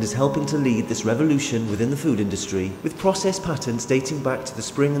solutions and is helping to lead this revolution within the food industry with process patents dating back to the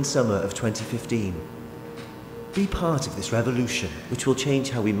spring and summer of 2015. Be part of this revolution, which will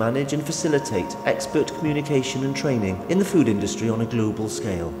change how we manage and facilitate expert communication and training in the food industry on a global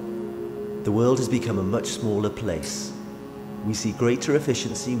scale. The world has become a much smaller place. We see greater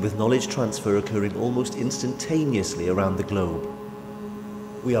efficiency with knowledge transfer occurring almost instantaneously around the globe.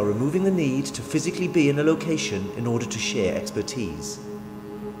 We are removing the need to physically be in a location in order to share expertise.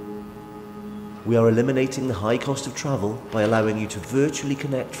 We are eliminating the high cost of travel by allowing you to virtually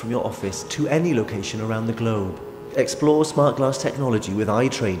connect from your office to any location around the globe. Explore smart glass technology with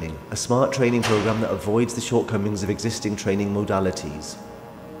iTraining, a smart training program that avoids the shortcomings of existing training modalities.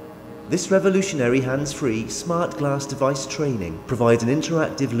 This revolutionary hands-free smart glass device training provides an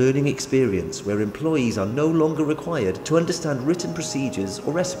interactive learning experience where employees are no longer required to understand written procedures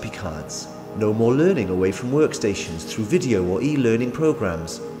or recipe cards. No more learning away from workstations through video or e-learning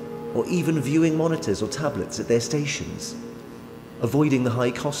programs, or even viewing monitors or tablets at their stations. Avoiding the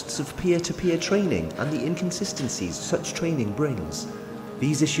high costs of peer-to-peer training and the inconsistencies such training brings.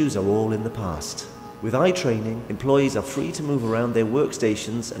 These issues are all in the past. With iTraining, employees are free to move around their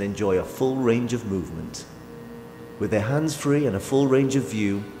workstations and enjoy a full range of movement. With their hands free and a full range of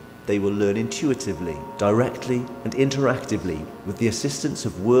view, they will learn intuitively, directly, and interactively with the assistance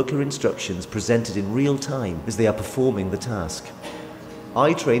of worker instructions presented in real time as they are performing the task.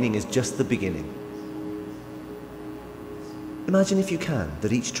 iTraining is just the beginning. Imagine, if you can,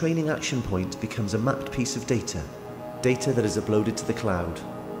 that each training action point becomes a mapped piece of data. Data that is uploaded to the cloud.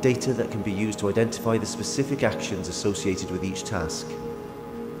 Data that can be used to identify the specific actions associated with each task.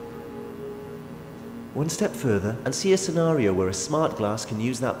 One step further and see a scenario where a smart glass can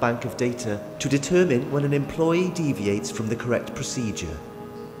use that bank of data to determine when an employee deviates from the correct procedure.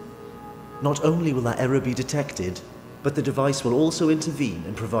 Not only will that error be detected, but the device will also intervene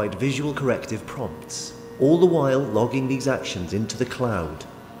and provide visual corrective prompts, all the while logging these actions into the cloud.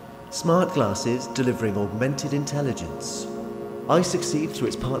 Smart glasses delivering augmented intelligence. iSucceed, through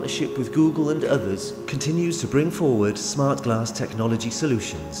its partnership with Google and others, continues to bring forward smart glass technology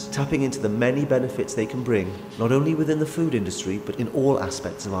solutions, tapping into the many benefits they can bring, not only within the food industry, but in all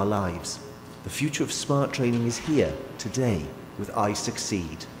aspects of our lives. The future of smart training is here, today, with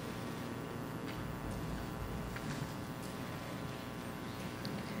iSucceed.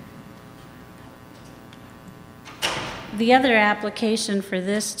 The other application for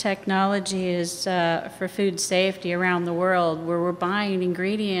this technology is for food safety around the world, where we're buying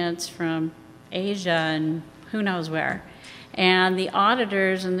ingredients from Asia and who knows where. And the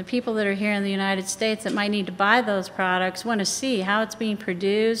auditors and the people that are here in the United States that might need to buy those products want to see how it's being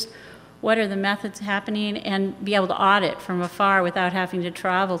produced, what are the methods happening, and be able to audit from afar without having to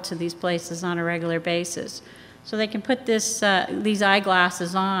travel to these places on a regular basis. So they can put these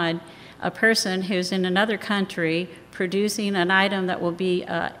eyeglasses on a person who's in another country producing an item that will be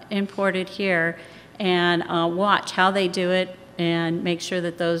imported here and watch how they do it and make sure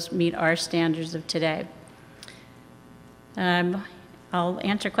that those meet our standards of today. I'll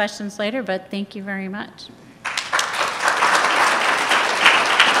answer questions later, but thank you very much.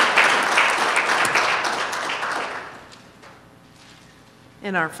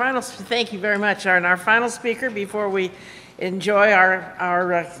 And our final, thank you very much. And our final speaker, before we enjoy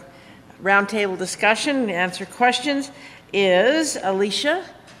our roundtable discussion and answer questions, is Alicia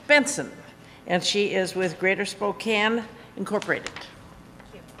Benson, and she is with Greater Spokane Incorporated.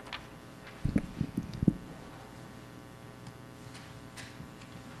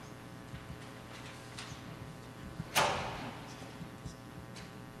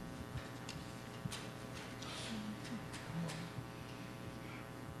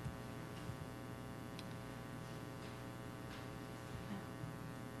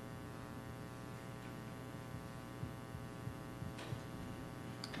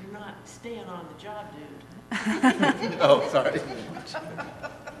 You're not staying on the job, dude. Oh, sorry.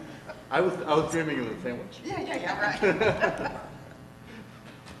 I was dreaming of a sandwich. Yeah, right.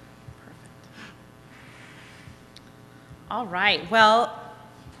 All right, well,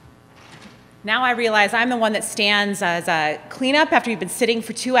 now I realize I'm the one that stands as a cleanup after you've been sitting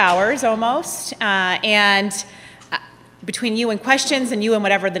for 2 hours almost, and between you and questions and you and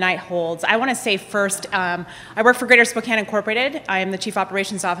whatever the night holds. I want to say first, I work for Greater Spokane Incorporated. I am the Chief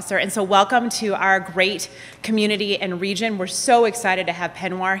Operations Officer, and so welcome to our great community and region. We're so excited to have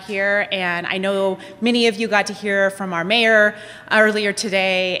PNWER here, and I know many of you got to hear from our mayor earlier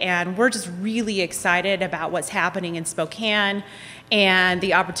today, and we're just really excited about what's happening in Spokane and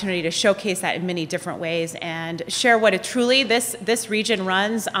the opportunity to showcase that in many different ways and share what it truly, this region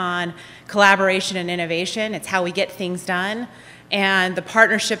runs on collaboration and innovation. It's how we get things done. And the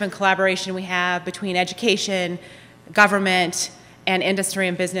partnership and collaboration we have between education, government, and industry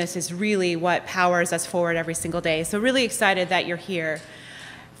and business is really what powers us forward every single day. So really excited that you're here.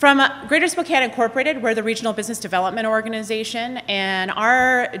 From Greater Spokane Incorporated, we're the Regional Business Development Organization, and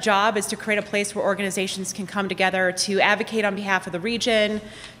our job is to create a place where organizations can come together to advocate on behalf of the region,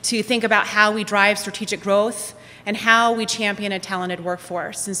 to think about how we drive strategic growth, and how we champion a talented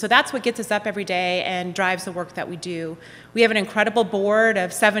workforce. And so that's what gets us up every day and drives the work that we do. We have an incredible board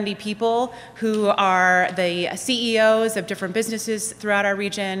of 70 people who are the CEOs of different businesses throughout our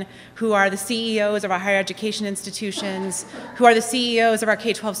region, who are the CEOs of our higher education institutions, who are the CEOs of our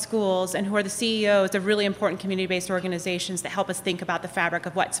K-12 schools, and who are the CEOs of really important community-based organizations that help us think about the fabric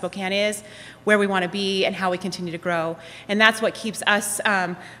of what Spokane is, where we want to be, and how we continue to grow. And that's what keeps us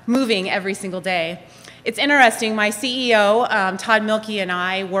moving every single day. It's interesting, my CEO, Todd Mielke, and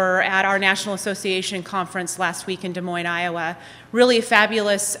I were at our National Association conference last week in Des Moines, Iowa. Really a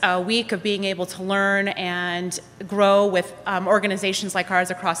fabulous week of being able to learn and grow with organizations like ours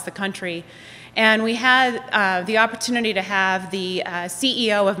across the country. And we had the opportunity to have the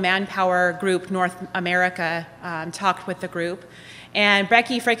CEO of Manpower Group North America talk with the group. And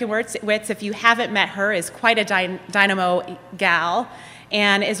Becky Frankenwitz, if you haven't met her, is quite a dynamo gal,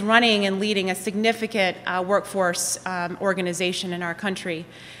 and is running and leading a significant workforce organization in our country.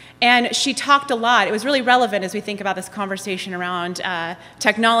 And she talked a lot. It was really relevant as we think about this conversation around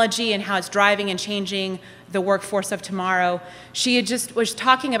technology and how it's driving and changing the workforce of tomorrow. She was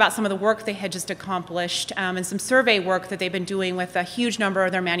talking about some of the work they had just accomplished and some survey work that they've been doing with a huge number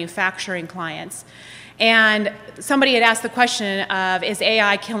of their manufacturing clients. And somebody had asked the question of, is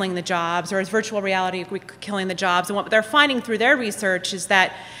AI killing the jobs, or is virtual reality killing the jobs? And what they're finding through their research is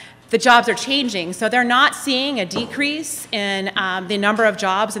that the jobs are changing. So they're not seeing a decrease in the number of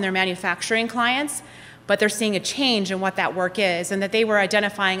jobs in their manufacturing clients, but they're seeing a change in what that work is, and that they were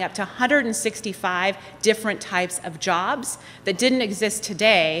identifying up to 165 different types of jobs that didn't exist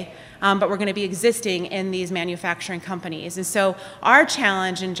today, but were going to be existing in these manufacturing companies. And so our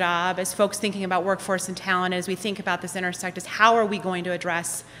challenge and job as folks thinking about workforce and talent as we think about this intersect is how are we going to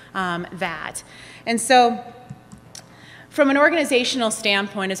address that? And so from an organizational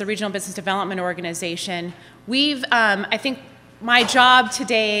standpoint, as a regional business development organization, we've, I think, my job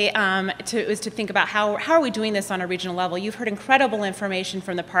today is to think about how are we doing this on a regional level. You've heard incredible information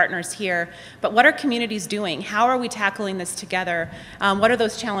from the partners here, but what are communities doing? How are we tackling this together? What are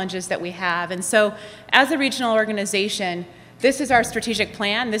those challenges that we have? And so as a regional organization, this is our strategic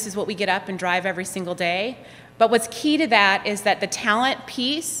plan. This is what we get up and drive every single day. But what's key to that is that the talent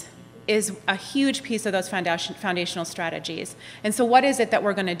piece is a huge piece of those foundational strategies. And so what is it that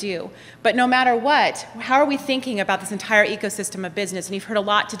we're going to do? But no matter what, how are we thinking about this entire ecosystem of business? And you've heard a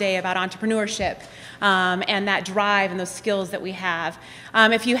lot today about entrepreneurship and that drive and those skills that we have.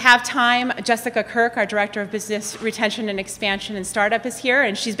 If you have time, Jessica Kirk, our Director of Business Retention and Expansion and Startup, is here,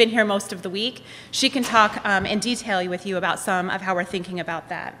 and she's been here most of the week. She can talk in detail with you about some of how we're thinking about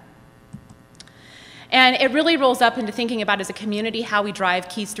that. And it really rolls up into thinking about, as a community, how we drive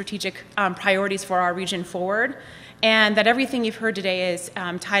key strategic priorities for our region forward, and that everything you've heard today is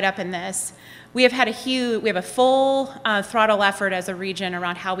tied up in this. We have a full throttle effort as a region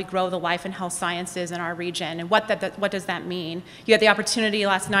around how we grow the life and health sciences in our region, and what does that mean? You had the opportunity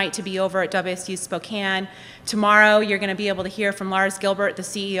last night to be over at WSU Spokane. Tomorrow, you're going to be able to hear from Lars Gilbert, the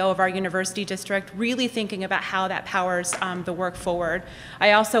CEO of our university district, really thinking about how that powers the work forward.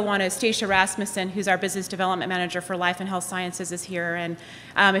 I also want to, Stacia Rasmussen, who's our business development manager for life and health sciences, is here. And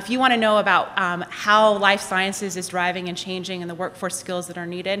if you want to know about how life sciences is driving and changing and the workforce skills that are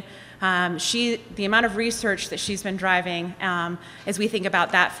needed, the amount of research that she's been driving as we think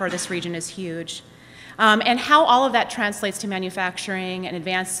about that for this region is huge. And how all of that translates to manufacturing and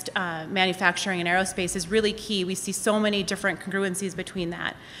advanced manufacturing and aerospace is really key. We see so many different congruencies between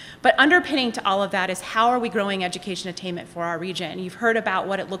that. But underpinning to all of that is, how are we growing education attainment for our region? You've heard about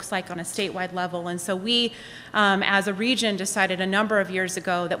what it looks like on a statewide level. And so we, as a region, decided a number of years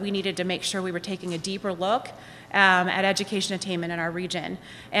ago that we needed to make sure we were taking a deeper look at education attainment in our region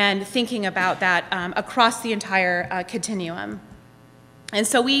and thinking about that across the entire continuum. And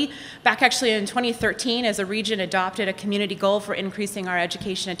so we, back actually in 2013, as a region, adopted a community goal for increasing our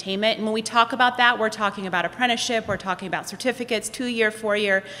education attainment. And when we talk about that, we're talking about apprenticeship, we're talking about certificates, 2-year,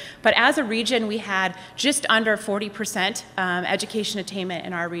 4-year. But as a region, we had just under 40% education attainment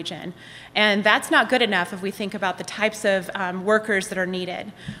in our region. And that's not good enough if we think about the types of workers that are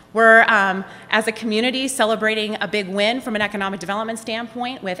needed. We're, as a community, celebrating a big win from an economic development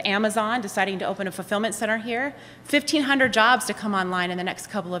standpoint with Amazon deciding to open a fulfillment center here. 1,500 jobs to come online in the next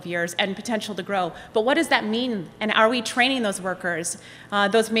couple of years and potential to grow. But what does that mean? And are we training those workers?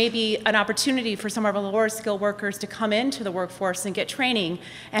 Those may be an opportunity for some of our lower skilled workers to come into the workforce and get training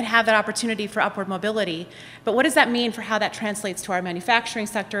and have that opportunity for upward mobility. But what does that mean for how that translates to our manufacturing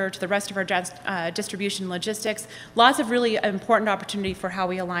sector, to the rest of our distribution logistics? Lots of really important opportunity for how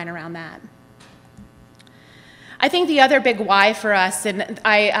we align around that. I think the other big why for us, and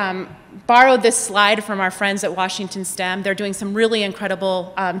I borrowed this slide from our friends at Washington STEM. They're doing some really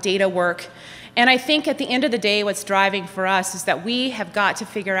incredible data work. And I think at the end of the day, what's driving for us is that we have got to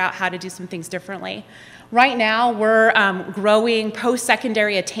figure out how to do some things differently. Right now, we're growing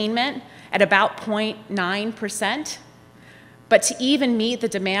post-secondary attainment at about 0.9%. But to even meet the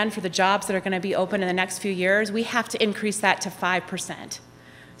demand for the jobs that are going to be open in the next few years, we have to increase that to 5%.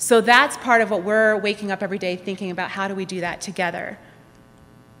 So that's part of what we're waking up every day thinking about. How do we do that together?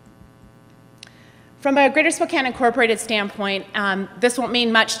 From a Greater Spokane Incorporated standpoint, this won't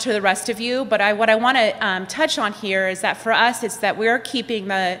mean much to the rest of you, but what I want to touch on here is that for us, it's that we're keeping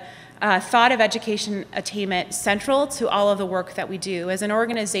the thought of education attainment central to all of the work that we do. As an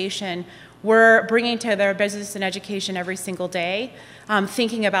organization, we're bringing together business and education every single day,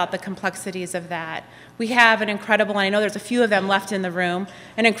 thinking about the complexities of that. We have an incredible, and I know there's a few of them left in the room,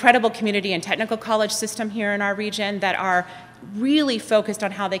 an incredible community and technical college system here in our region that are really focused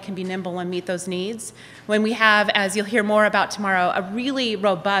on how they can be nimble and meet those needs. When we have, as you'll hear more about tomorrow, a really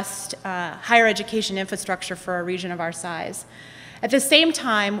robust higher education infrastructure for a region of our size. At the same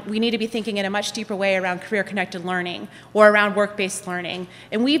time, we need to be thinking in a much deeper way around career-connected learning or around work-based learning.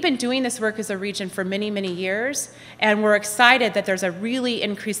 And we've been doing this work as a region for many, many years, and we're excited that there's a really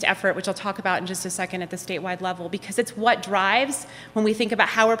increased effort, which I'll talk about in just a second, at the statewide level, because it's what drives when we think about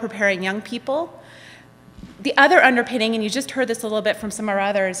how we're preparing young people. The other underpinning, and you just heard this a little bit from some of our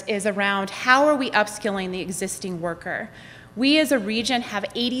others, is around how are we upskilling the existing worker? We as a region have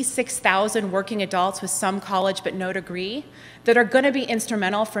 86,000 working adults with some college but no degree that are going to be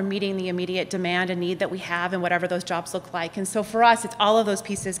instrumental for meeting the immediate demand and need that we have and whatever those jobs look like. And so for us, it's all of those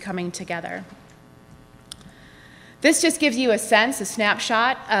pieces coming together. This just gives you a sense, a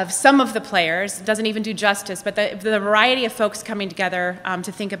snapshot of some of the players. It doesn't even do justice, but the variety of folks coming together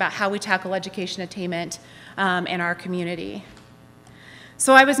to think about how we tackle education attainment in our community.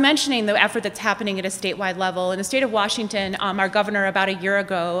 So I was mentioning the effort that's happening at a statewide level. In the state of Washington, our governor about a year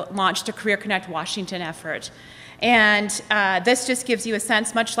ago launched a Career Connect Washington effort. And this just gives you a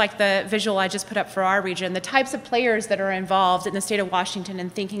sense, much like the visual I just put up for our region, the types of players that are involved in the state of Washington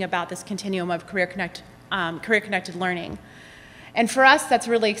in thinking about this continuum of career-connected learning. And for us, that's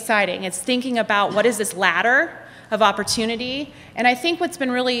really exciting. It's thinking about what is this ladder of opportunity. And I think what's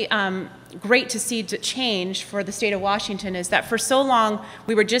been really great to see to change for the state of Washington is that for so long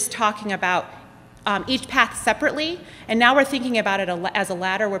we were just talking about each path separately, and now we're thinking about it as a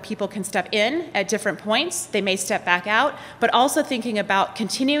ladder where people can step in at different points. They may step back out, but also thinking about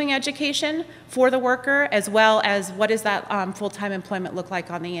continuing education for the worker, as well as what does that full-time employment look like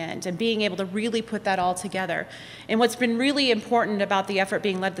on the end, and being able to really put that all together. And what's been really important about the effort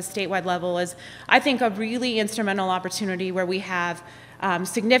being led at the statewide level is, I think, a really instrumental opportunity where we have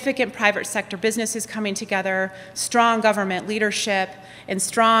significant private sector businesses coming together, strong government leadership, and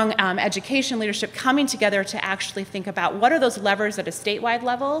strong education leadership coming together to actually think about what are those levers at a statewide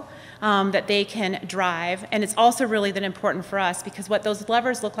level that they can drive. And it's also really then important for us because what those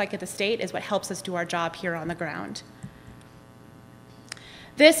levers look like at the state is what helps us do our job here on the ground.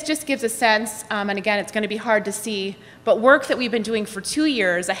 This just gives a sense, and again, it's going to be hard to see, but work that we've been doing for 2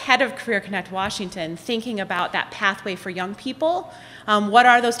 years ahead of Career Connect Washington, thinking about that pathway for young people. What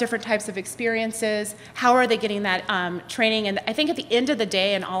are those different types of experiences? How are they getting that training? And I think at the end of the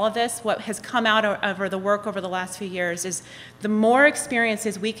day in all of this, what has come out over the work over the last few years is the more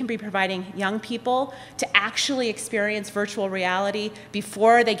experiences we can be providing young people to actually experience virtual reality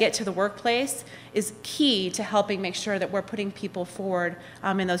before they get to the workplace is key to helping make sure that we're putting people forward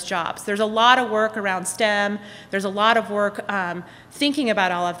in those jobs. There's a lot of work around STEM. There's a lot of work thinking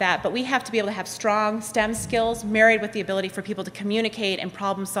about all of that, but we have to be able to have strong STEM skills married with the ability for people to communicate and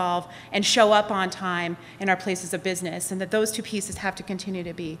problem solve and show up on time in our places of business, and that those two pieces have to continue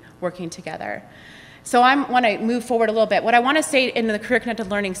to be working together. So I want to move forward a little bit. What I want to say in the Career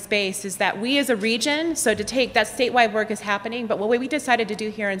Connected Learning space is that we as a region, so to take that statewide work is happening, but what we decided to do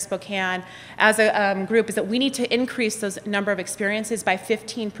here in Spokane as a group is that we need to increase those number of experiences by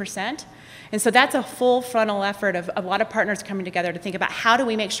 15%. And so that's a full frontal effort of a lot of partners coming together to think about how do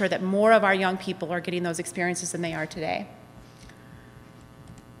we make sure that more of our young people are getting those experiences than they are today.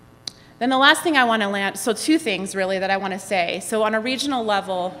 Then the last thing I want to land, so two things really that I want to say. So on a regional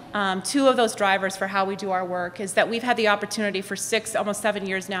level, two of those drivers for how we do our work is that we've had the opportunity for 6, almost 7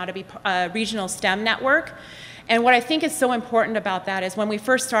 years now to be a regional STEM network. And what I think is so important about that is when we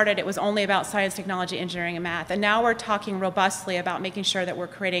first started, it was only about science, technology, engineering, and math. And now we're talking robustly about making sure that we're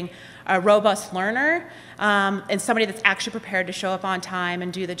creating a robust learner and somebody that's actually prepared to show up on time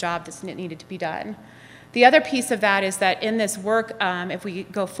and do the job that's needed to be done. The other piece of that is that in this work, if we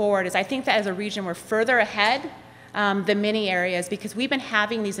go forward, is I think that as a region we're further ahead than many areas because we've been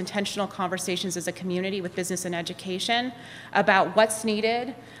having these intentional conversations as a community with business and education about what's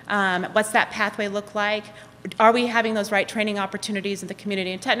needed, what's that pathway look like, are we having those right training opportunities in the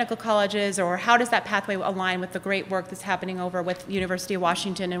community and technical colleges, or how does that pathway align with the great work that's happening over with the University of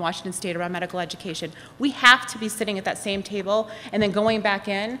Washington and Washington State around medical education? We have to be sitting at that same table and then going back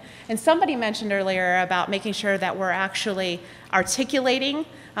in. And somebody mentioned earlier about making sure that we're actually articulating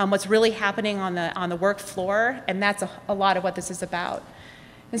what's really happening on the work floor, and that's a lot of what this is about.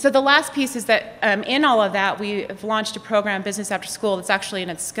 And so the last piece is that in all of that, we've launched a program, Business After School, that's actually,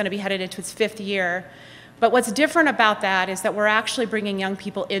 and it's going to be headed into its 5th year. But what's different about that is that we're actually bringing young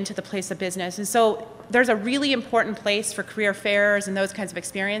people into the place of business. And so there's a really important place for career fairs and those kinds of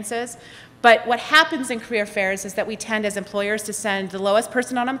experiences. But what happens in career fairs is that we tend as employers to send the lowest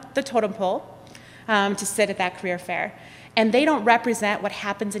person on the totem pole to sit at that career fair. And they don't represent what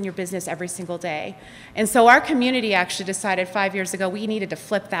happens in your business every single day. And so our community actually decided 5 years ago we needed to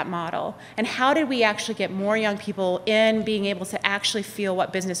flip that model. And how did we actually get more young people in being able to actually feel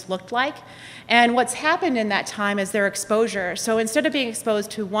what business looked like? And what's happened in that time is their exposure. So instead of being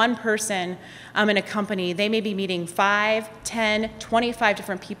exposed to one person in a company, they may be meeting 5, 10, 25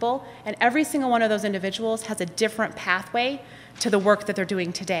 different people, and every single one of those individuals has a different pathway to the work that they're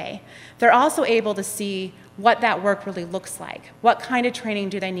doing today. They're also able to see what that work really looks like. What kind of training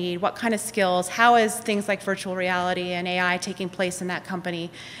do they need? What kind of skills? How is things like virtual reality and AI taking place in that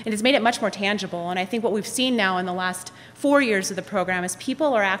company? It has made it much more tangible. And I think what we've seen now in the last 4 years of the program is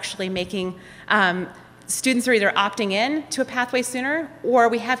people are actually making, students are either opting in to a pathway sooner, or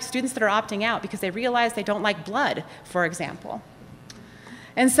we have students that are opting out because they realize they don't like blood, for example.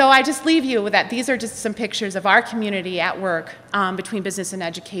 And so I just leave you with that. These are just some pictures of our community at work between business and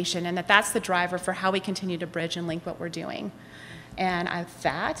education, and that's the driver for how we continue to bridge and link what we're doing. And with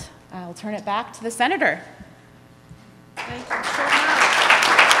that, I'll turn it back to the Senator. Thank you so much.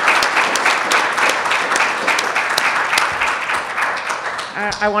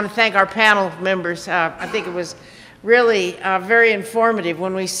 I want to thank our panel members. I think it was really very informative.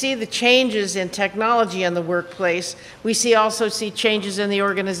 When we see the changes in technology in the workplace, we also see changes in the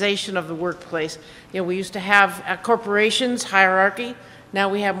organization of the workplace. You know, we used to have corporations, hierarchy, Now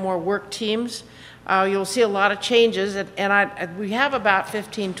we have more work teams. You'll see a lot of changes, and we have about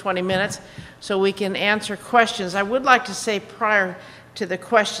 15, 20 minutes so we can answer questions. I would like to say prior to the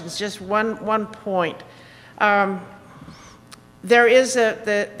questions, just one point. There is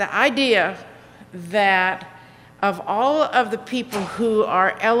the idea that of all of the people who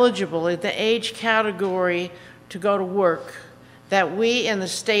are eligible at the age category to go to work, that we in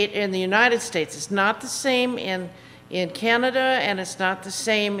the United States, it's not the same in Canada, and it's not the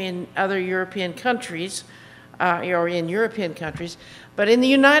same in other European countries, or in European countries, but in the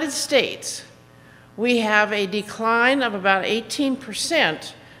United States, we have a decline of about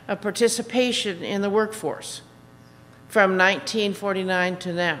 18% of participation in the workforce from 1949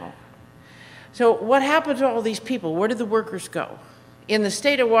 to now. So what happened to all these people? Where did the workers go? In the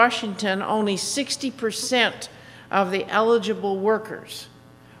state of Washington, only 60% of the eligible workers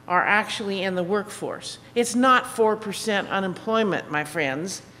are actually in the workforce. It's not 4% unemployment, my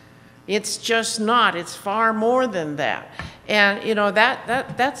friends. It's just not. It's far more than that. And you know,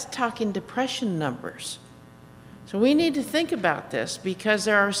 that's talking depression numbers. So we need to think about this because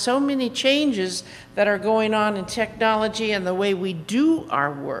there are so many changes that are going on in technology and the way we do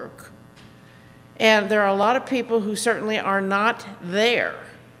our work. And there are a lot of people who certainly are not there.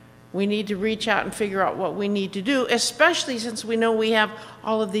 We need to reach out and figure out what we need to do, especially since we know we have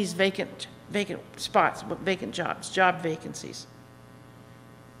all of these vacant spots, vacant jobs, job vacancies.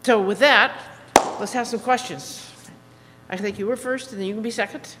 So with that, let's have some questions. I think you were first, and then you can be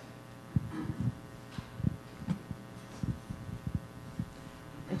second.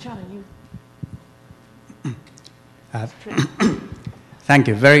 And Chana, you. Thank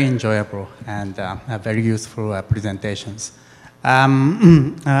you. Very enjoyable and very useful presentations.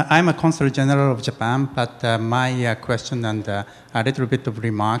 I'm a Consul General of Japan, but my question and a little bit of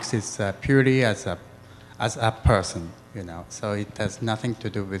remarks is purely as a person, you know. So it has nothing to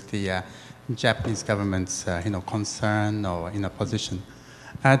do with the Japanese government's, concern or position.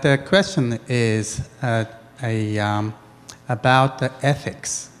 The question is about the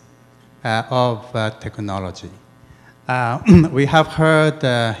ethics of technology. We have heard,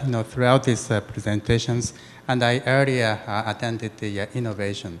 throughout these presentations, and I earlier attended the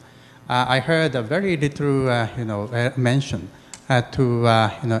innovation. I heard a very little, mention to,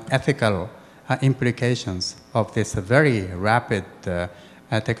 ethical implications of this very rapid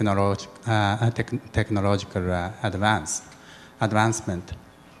technological advancement.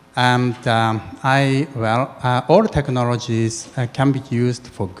 And all technologies can be used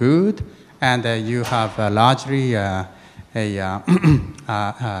for good, and you have largely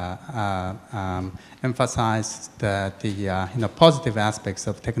emphasized the positive aspects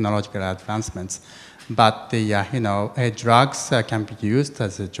of technological advancements. But the drugs can be used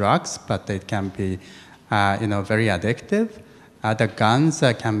as drugs, but it can be very addictive. The guns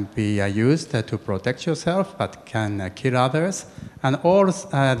can be used to protect yourself, but can kill others. And all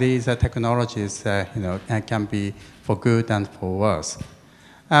these technologies can be for good and for worse.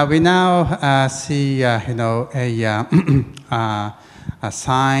 We now see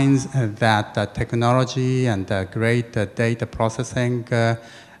signs that technology and great data processing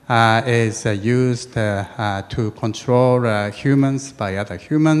is used to control humans by other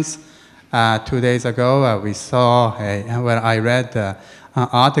humans. 2 days ago, we saw I read an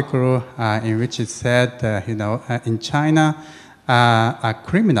article in which it said, in China, a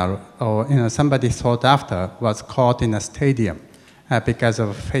criminal or somebody sought after was caught in a stadium because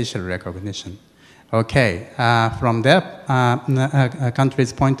of facial recognition. Okay, from their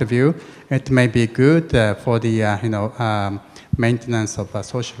country's point of view, it may be good for the maintenance of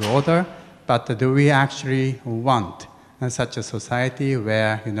social order, but do we actually want such a society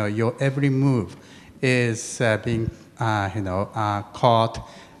where your every move is being caught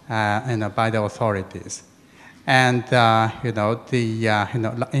by the authorities? And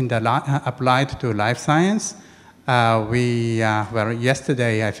applied to life science,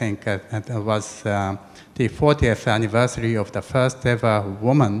 yesterday, I think, was the 40th anniversary of the first ever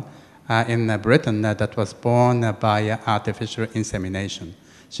woman in Britain that was born by artificial insemination.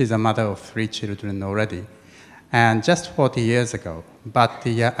 She's a mother of 3 children already. And just 40 years ago. But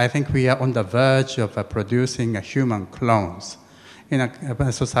I think we are on the verge of producing human clones. In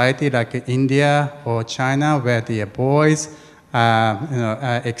a society like India or China, where the boys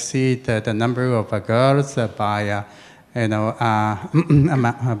exceed the number of girls by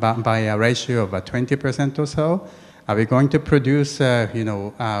by a ratio of 20% or so. Are we going to produce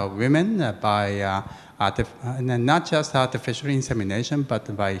women by not just artificial insemination,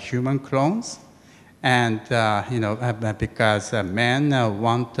 but by human clones? And because men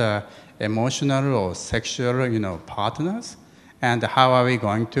want emotional or sexual partners, And how are we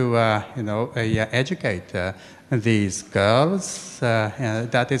going to, educate these girls?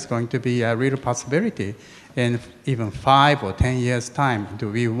 That is going to be a real possibility in even 5 or 10 years' time. Do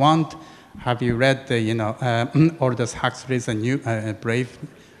we want? Have you read Aldous Huxley's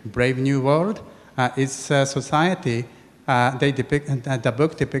Brave New World? It's a society. The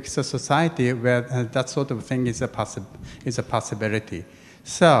book depicts a society where that sort of thing is a possibility.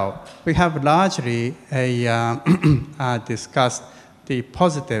 So we have largely discussed the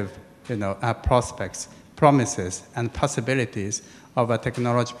positive, prospects, promises, and possibilities of a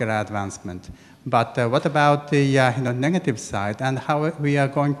technological advancement. But what about the negative side, and how we are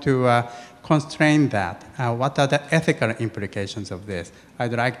going to constrain that? What are the ethical implications of this?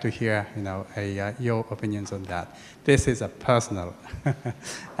 I'd like to hear your opinions on that. This is a personal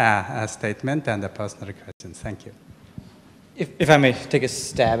statement and a personal question. Thank you. If I may take a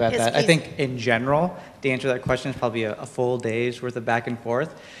stab at Yes, that, I please. think in general, the answer to that question is probably a full day's worth of back and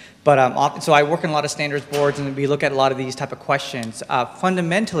forth. But so I work in a lot of standards boards, and we look at a lot of these type of questions.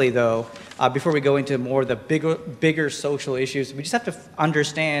 Fundamentally, though, before we go into more of the bigger social issues, we just have to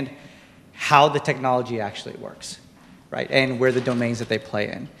understand how the technology actually works, right, and where the domains that they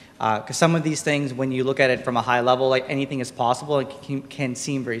play in. Because some of these things, when you look at it from a high level, like anything is possible, it can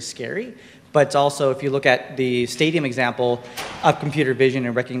seem very scary. But it's also, if you look at the stadium example of computer vision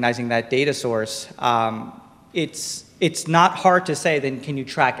and recognizing that data source, it's not hard to say, then can you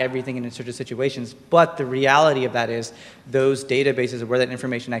track everything in certain situations? But the reality of that is those databases where that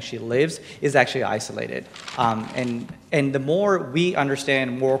information actually lives is actually isolated. And the more we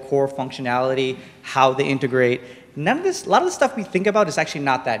understand more core functionality, how they integrate, a lot of the stuff we think about is actually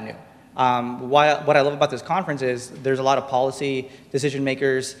not that new. What I love about this conference is there's a lot of policy decision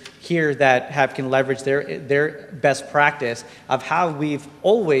makers here that can leverage their best practice of how we've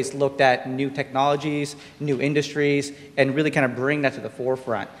always looked at new technologies, new industries, and really kind of bring that to the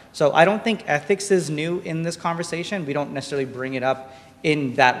forefront. So I don't think ethics is new in this conversation. We don't necessarily bring it up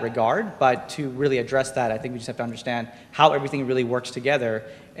in that regard, but to really address that, I think we just have to understand how everything really works together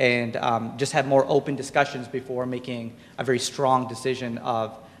and just have more open discussions before making a very strong decision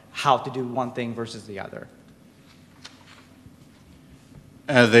of how to do one thing versus the other.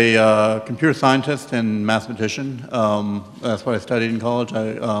 As a computer scientist and mathematician, that's what I studied in college,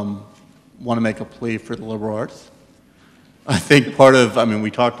 I want to make a plea for the liberal arts. I think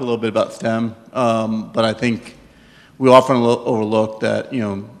we talked a little bit about STEM, but I think we often overlook that,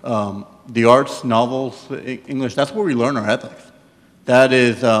 the arts, novels, English, that's where we learn our ethics. That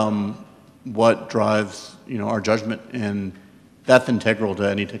is what drives, our judgment, and that's integral to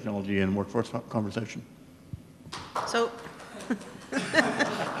any technology and workforce conversation. So,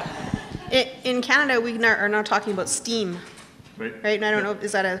 in Canada, we are now talking about STEAM, right? And I don't know,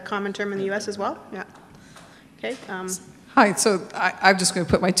 is that a common term in the U.S. as well? Yeah. Okay. Hi, so I'm just going to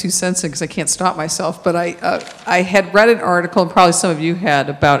put my 2 cents in because I can't stop myself, but I had read an article, and probably some of you had,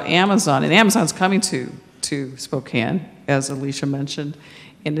 about Amazon, and Amazon's coming to Spokane, as Alicia mentioned.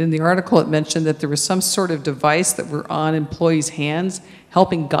 And in the article, it mentioned that there was some sort of device that were on employees' hands,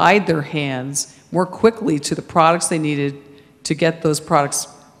 helping guide their hands more quickly to the products they needed to get those products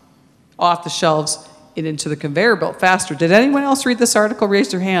off the shelves and into the conveyor belt faster. Did anyone else read this article? Raise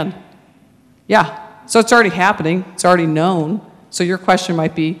their hand. Yeah. So it's already happening. It's already known. So your question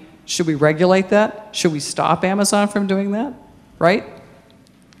might be, should we regulate that? Should we stop Amazon from doing that? Right?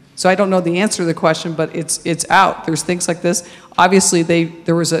 So I don't know the answer to the question, but it's out. There's things like this. Obviously,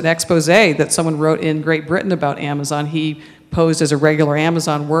 there was an expose that someone wrote in Great Britain about Amazon. He posed as a regular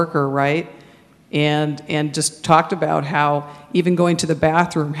Amazon worker, right? And just talked about how even going to the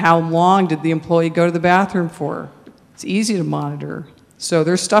bathroom, how long did the employee go to the bathroom for? It's easy to monitor. So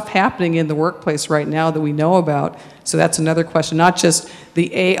there's stuff happening in the workplace right now that we know about. So that's another question, not just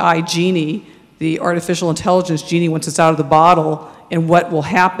the AI genie, the artificial intelligence genie once it's out of the bottle, and what will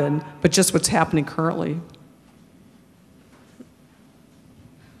happen, but just what's happening currently.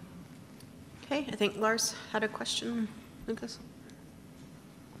 Okay, I think Lars had a question. Lucas?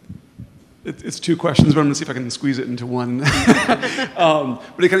 It's 2 questions, but I'm going to see if I can squeeze it into one.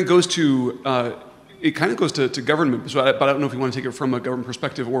 But it kind of goes to government, but I don't know if you want to take it from a government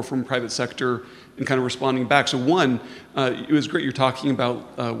perspective or from private sector and kind of responding back. So one, it was great you're talking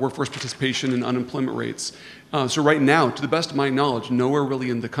about workforce participation and unemployment rates. So right now, to the best of my knowledge, nowhere really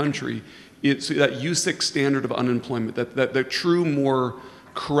in the country, it's that U6 standard of unemployment, that true, more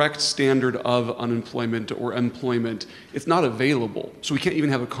correct standard of unemployment or employment, it's not available. So we can't even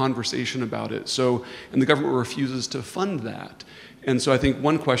have a conversation about it. So, and the government refuses to fund that. And so I think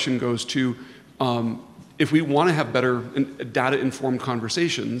one question goes to, if we want to have better data-informed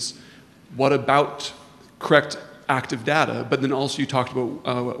conversations, what about correct active data, but then also you talked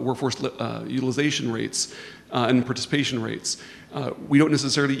about workforce utilization rates and participation rates. We don't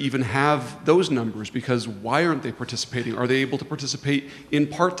necessarily even have those numbers because why aren't they participating? Are they able to participate in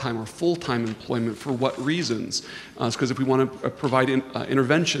part-time or full-time employment? For what reasons? It's because if we want to provide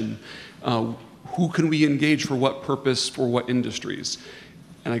intervention, who can we engage for what purpose, for what industries?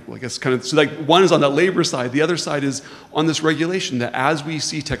 And I guess kind of, so like one is on that labor side, the other side is on this regulation that as we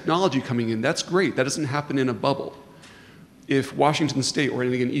see technology coming in, that's great, that doesn't happen in a bubble. If Washington State, or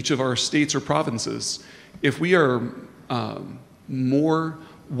in each of our states or provinces, if we are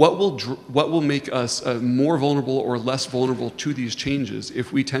what will make us more vulnerable or less vulnerable to these changes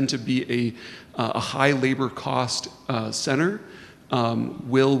if we tend to be a high labor cost center?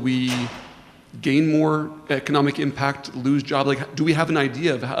 Will we gain more economic impact, lose jobs? Like, do we have an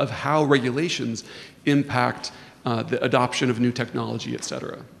idea of how regulations impact the adoption of new technology, et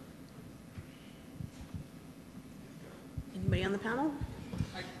cetera? Anybody on the panel?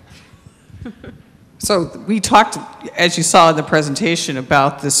 So we talked, as you saw in the presentation,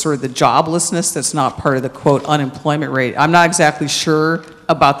 about this sort of the joblessness that's not part of the quote unemployment rate. I'm not exactly sure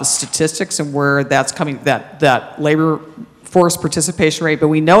about the statistics and where that's coming, that labor force participation rate, but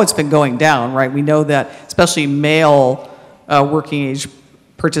we know it's been going down, right? We know that especially male working age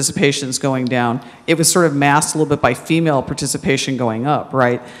participation is going down. It was sort of masked a little bit by female participation going up,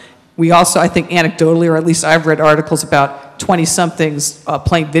 right? We also, I think anecdotally, or at least I've read articles about 20-somethings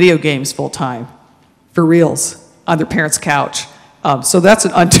playing video games full-time for reals on their parents' couch. So that's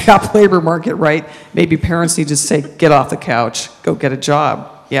an untapped labor market, right? Maybe parents need to say, get off the couch, go get a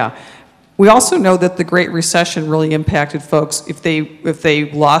job. Yeah. We also know that the Great Recession really impacted folks if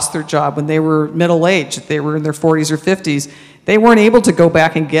they lost their job when they were middle-aged, if they were in their 40s or 50s, they weren't able to go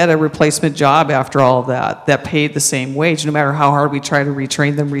back and get a replacement job after all of that paid the same wage, no matter how hard we try to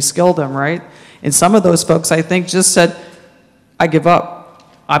retrain them, reskill them, right? And some of those folks, I think, just said, I give up.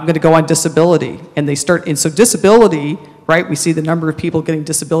 I'm going to go on disability. And they start, and so disability, right, we see the number of people getting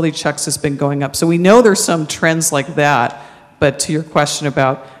disability checks has been going up. So we know there's some trends like that. But to your question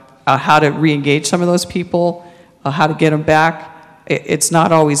about how to re-engage some of those people, how to get them back, it's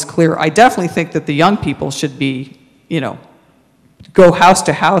not always clear. I definitely think that the young people should be, go house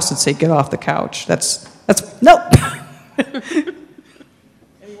to house and say, get off the couch. That's no.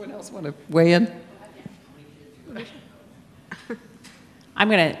 Anyone else want to weigh in? I'm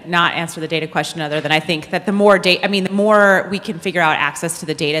going to not answer the data question other than I think that the more the more we can figure out access to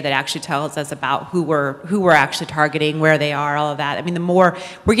the data that actually tells us about who we're actually targeting, where they are, all of that. I mean, the more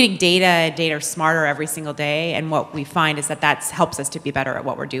we're getting data are smarter every single day, and what we find is that helps us to be better at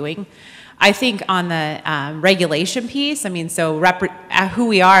what we're doing. I think on the regulation piece, I mean, so who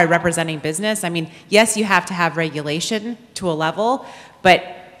we are representing business, I mean, yes, you have to have regulation to a level,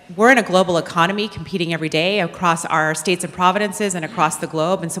 but we're in a global economy competing every day across our states and provinces and across the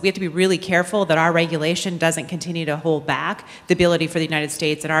globe, and so we have to be really careful that our regulation doesn't continue to hold back the ability for the United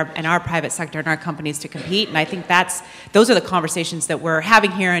States and our private sector and our companies to compete. And I think those are the conversations that we're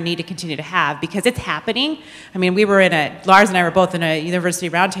having here and need to continue to have, because it's happening. I mean, Lars and I were both in a university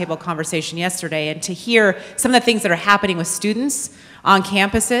roundtable conversation yesterday, and to hear some of the things that are happening with students on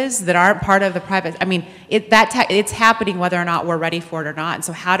campuses that aren't part of the private, I mean, it's happening whether or not we're ready for it or not. And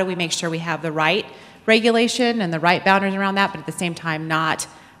so how do we make sure we have the right regulation and the right boundaries around that, but at the same time not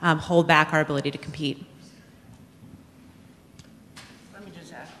hold back our ability to compete? Let me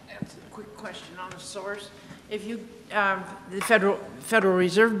just ask a quick question on the source. If you, the Federal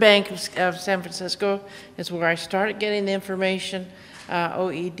Reserve Bank of San Francisco is where I started getting the information.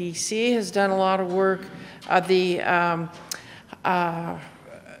 OEDC has done a lot of work.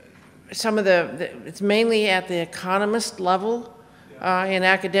 Some of it's mainly at the economist level in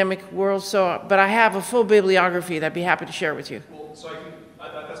academic world. So, but I have a full bibliography that I'd be happy to share with you. Well, so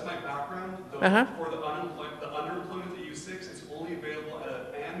that's my background. For the underemployment that U6, it's only available at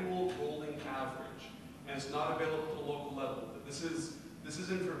an annual rolling average, and it's not available at the local level. This is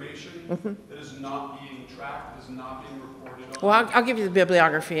information that is not being tracked, is not being reported on. Well, I'll give you the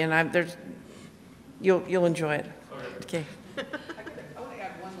bibliography, and you'll enjoy it. Okay.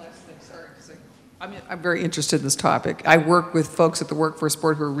 I'm very interested in this topic. I work with folks at the Workforce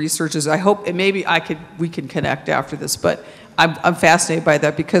Board who are researchers. I hope, and maybe we can connect after this, but I'm fascinated by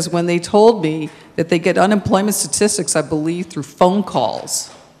that, because when they told me that they get unemployment statistics, I believe, through phone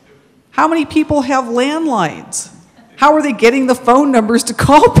calls. How many people have landlines? How are they getting the phone numbers to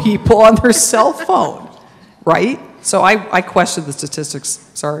call people on their cell phone, right? So I question the statistics,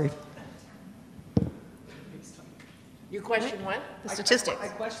 sorry. You question what? The statistics. I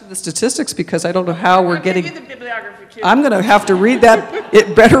question the statistics because I don't know how we're getting. I'll give you the bibliography too. I'm going to have to read that.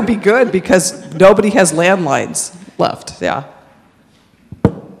 It better be good, because nobody has landlines. left, yeah.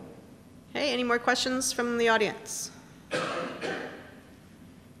 Okay, any more questions from the audience?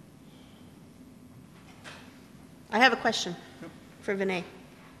 I have a question for Vinay.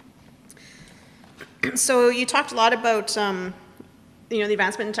 So you talked a lot about the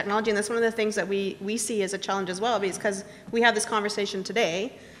advancement in technology, and that's one of the things that we see as a challenge as well, because we have this conversation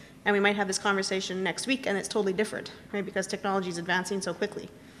today, and we might have this conversation next week, and it's totally different, right? Because technology is advancing so quickly.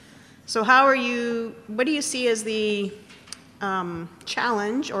 So what do you see as the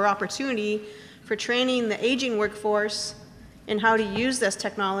challenge or opportunity for training the aging workforce in how to use this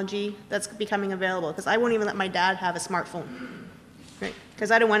technology that's becoming available? Because I won't even let my dad have a smartphone, right?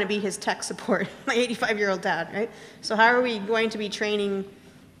 Because I don't want to be his tech support, my 85-year-old dad, right? So how are we going to be training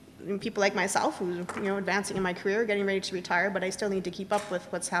people like myself who's advancing in my career, getting ready to retire, but I still need to keep up with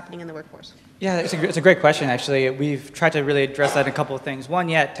what's happening in the workforce? Yeah, it's a great question, actually. We've tried to really address that in a couple of things. One,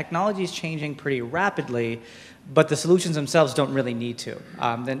 yeah, technology is changing pretty rapidly, but the solutions themselves don't really need to.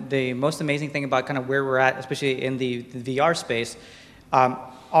 The most amazing thing about kind of where we're at, especially in the VR space,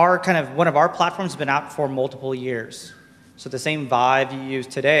 one of our platforms has been out for multiple years. So the same Vive you use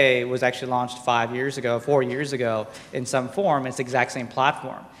today was actually launched 4 years ago in some form. It's the exact same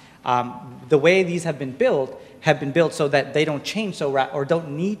platform. The way these have been built so that they don't change or don't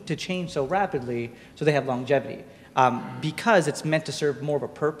need to change so rapidly, so they have longevity, because it's meant to serve more of a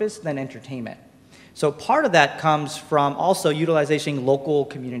purpose than entertainment. So part of that comes from also utilizing local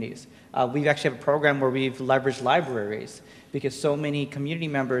communities. We actually have a program where we've leveraged libraries, because so many community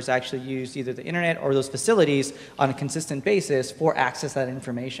members actually use either the internet or those facilities on a consistent basis for access to that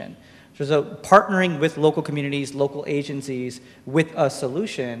information. So partnering with local communities, local agencies with a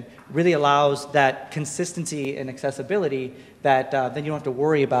solution really allows that consistency and accessibility that then you don't have to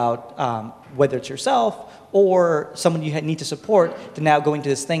worry about whether it's yourself or someone you need to support to now going to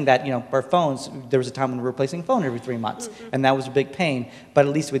this thing that, our phones, there was a time when we were replacing a phone every 3 months, and that was a big pain. But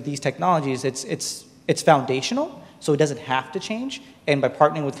at least with these technologies, it's foundational, so it doesn't have to change. And by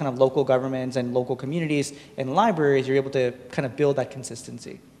partnering with kind of local governments and local communities and libraries, you're able to kind of build that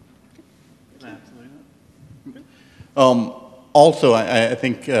consistency. Also, I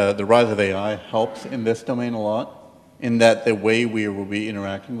think the rise of AI helps in this domain a lot, in that the way we will be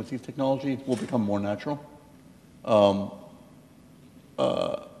interacting with these technologies will become more natural.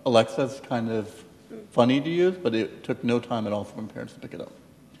 Alexa's kind of funny to use, but it took no time at all for my parents to pick it up.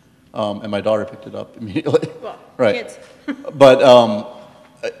 And my daughter picked it up immediately. Well, right. kids. But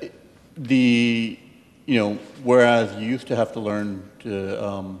whereas you used to have to learn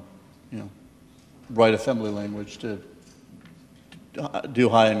to, write assembly language to do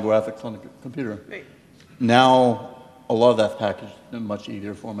high-end graphics on a computer. Right. Now, a lot of that's packaged in a much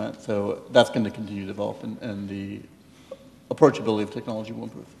easier format, so that's going to continue to develop, and the approachability of technology will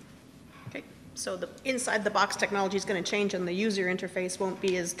improve. Okay, so the inside-the-box technology is going to change, and the user interface won't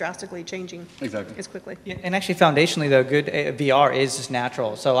be as drastically changing as quickly. Yeah, and actually, foundationally, though, good VR is just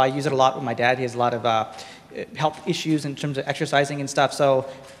natural. So I use it a lot with my dad. He has a lot of health issues in terms of exercising and stuff. So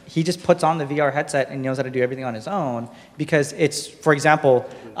he just puts on the VR headset and knows how to do everything on his own, because it's, for example,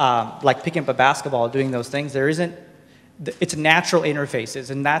 like picking up a basketball, doing those things, it's natural interfaces,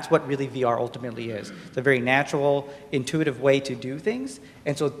 and that's what really VR ultimately is. It's a very natural, intuitive way to do things,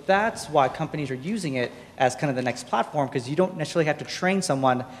 and so that's why companies are using it as kind of the next platform, because you don't necessarily have to train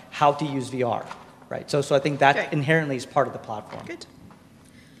someone how to use VR, right? So I think that inherently is part of the platform. Good.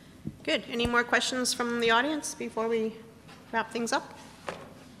 Good. Any more questions from the audience before we wrap things up?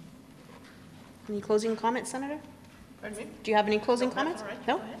 Any closing comments, Senator? Pardon me? Do you have any closing comments?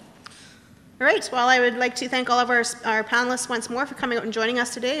 No? All right. Well, I would like to thank all of our panelists once more for coming out and joining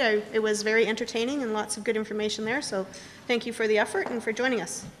us today. It was very entertaining and lots of good information there, so thank you for the effort and for joining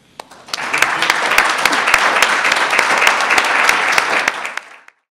us.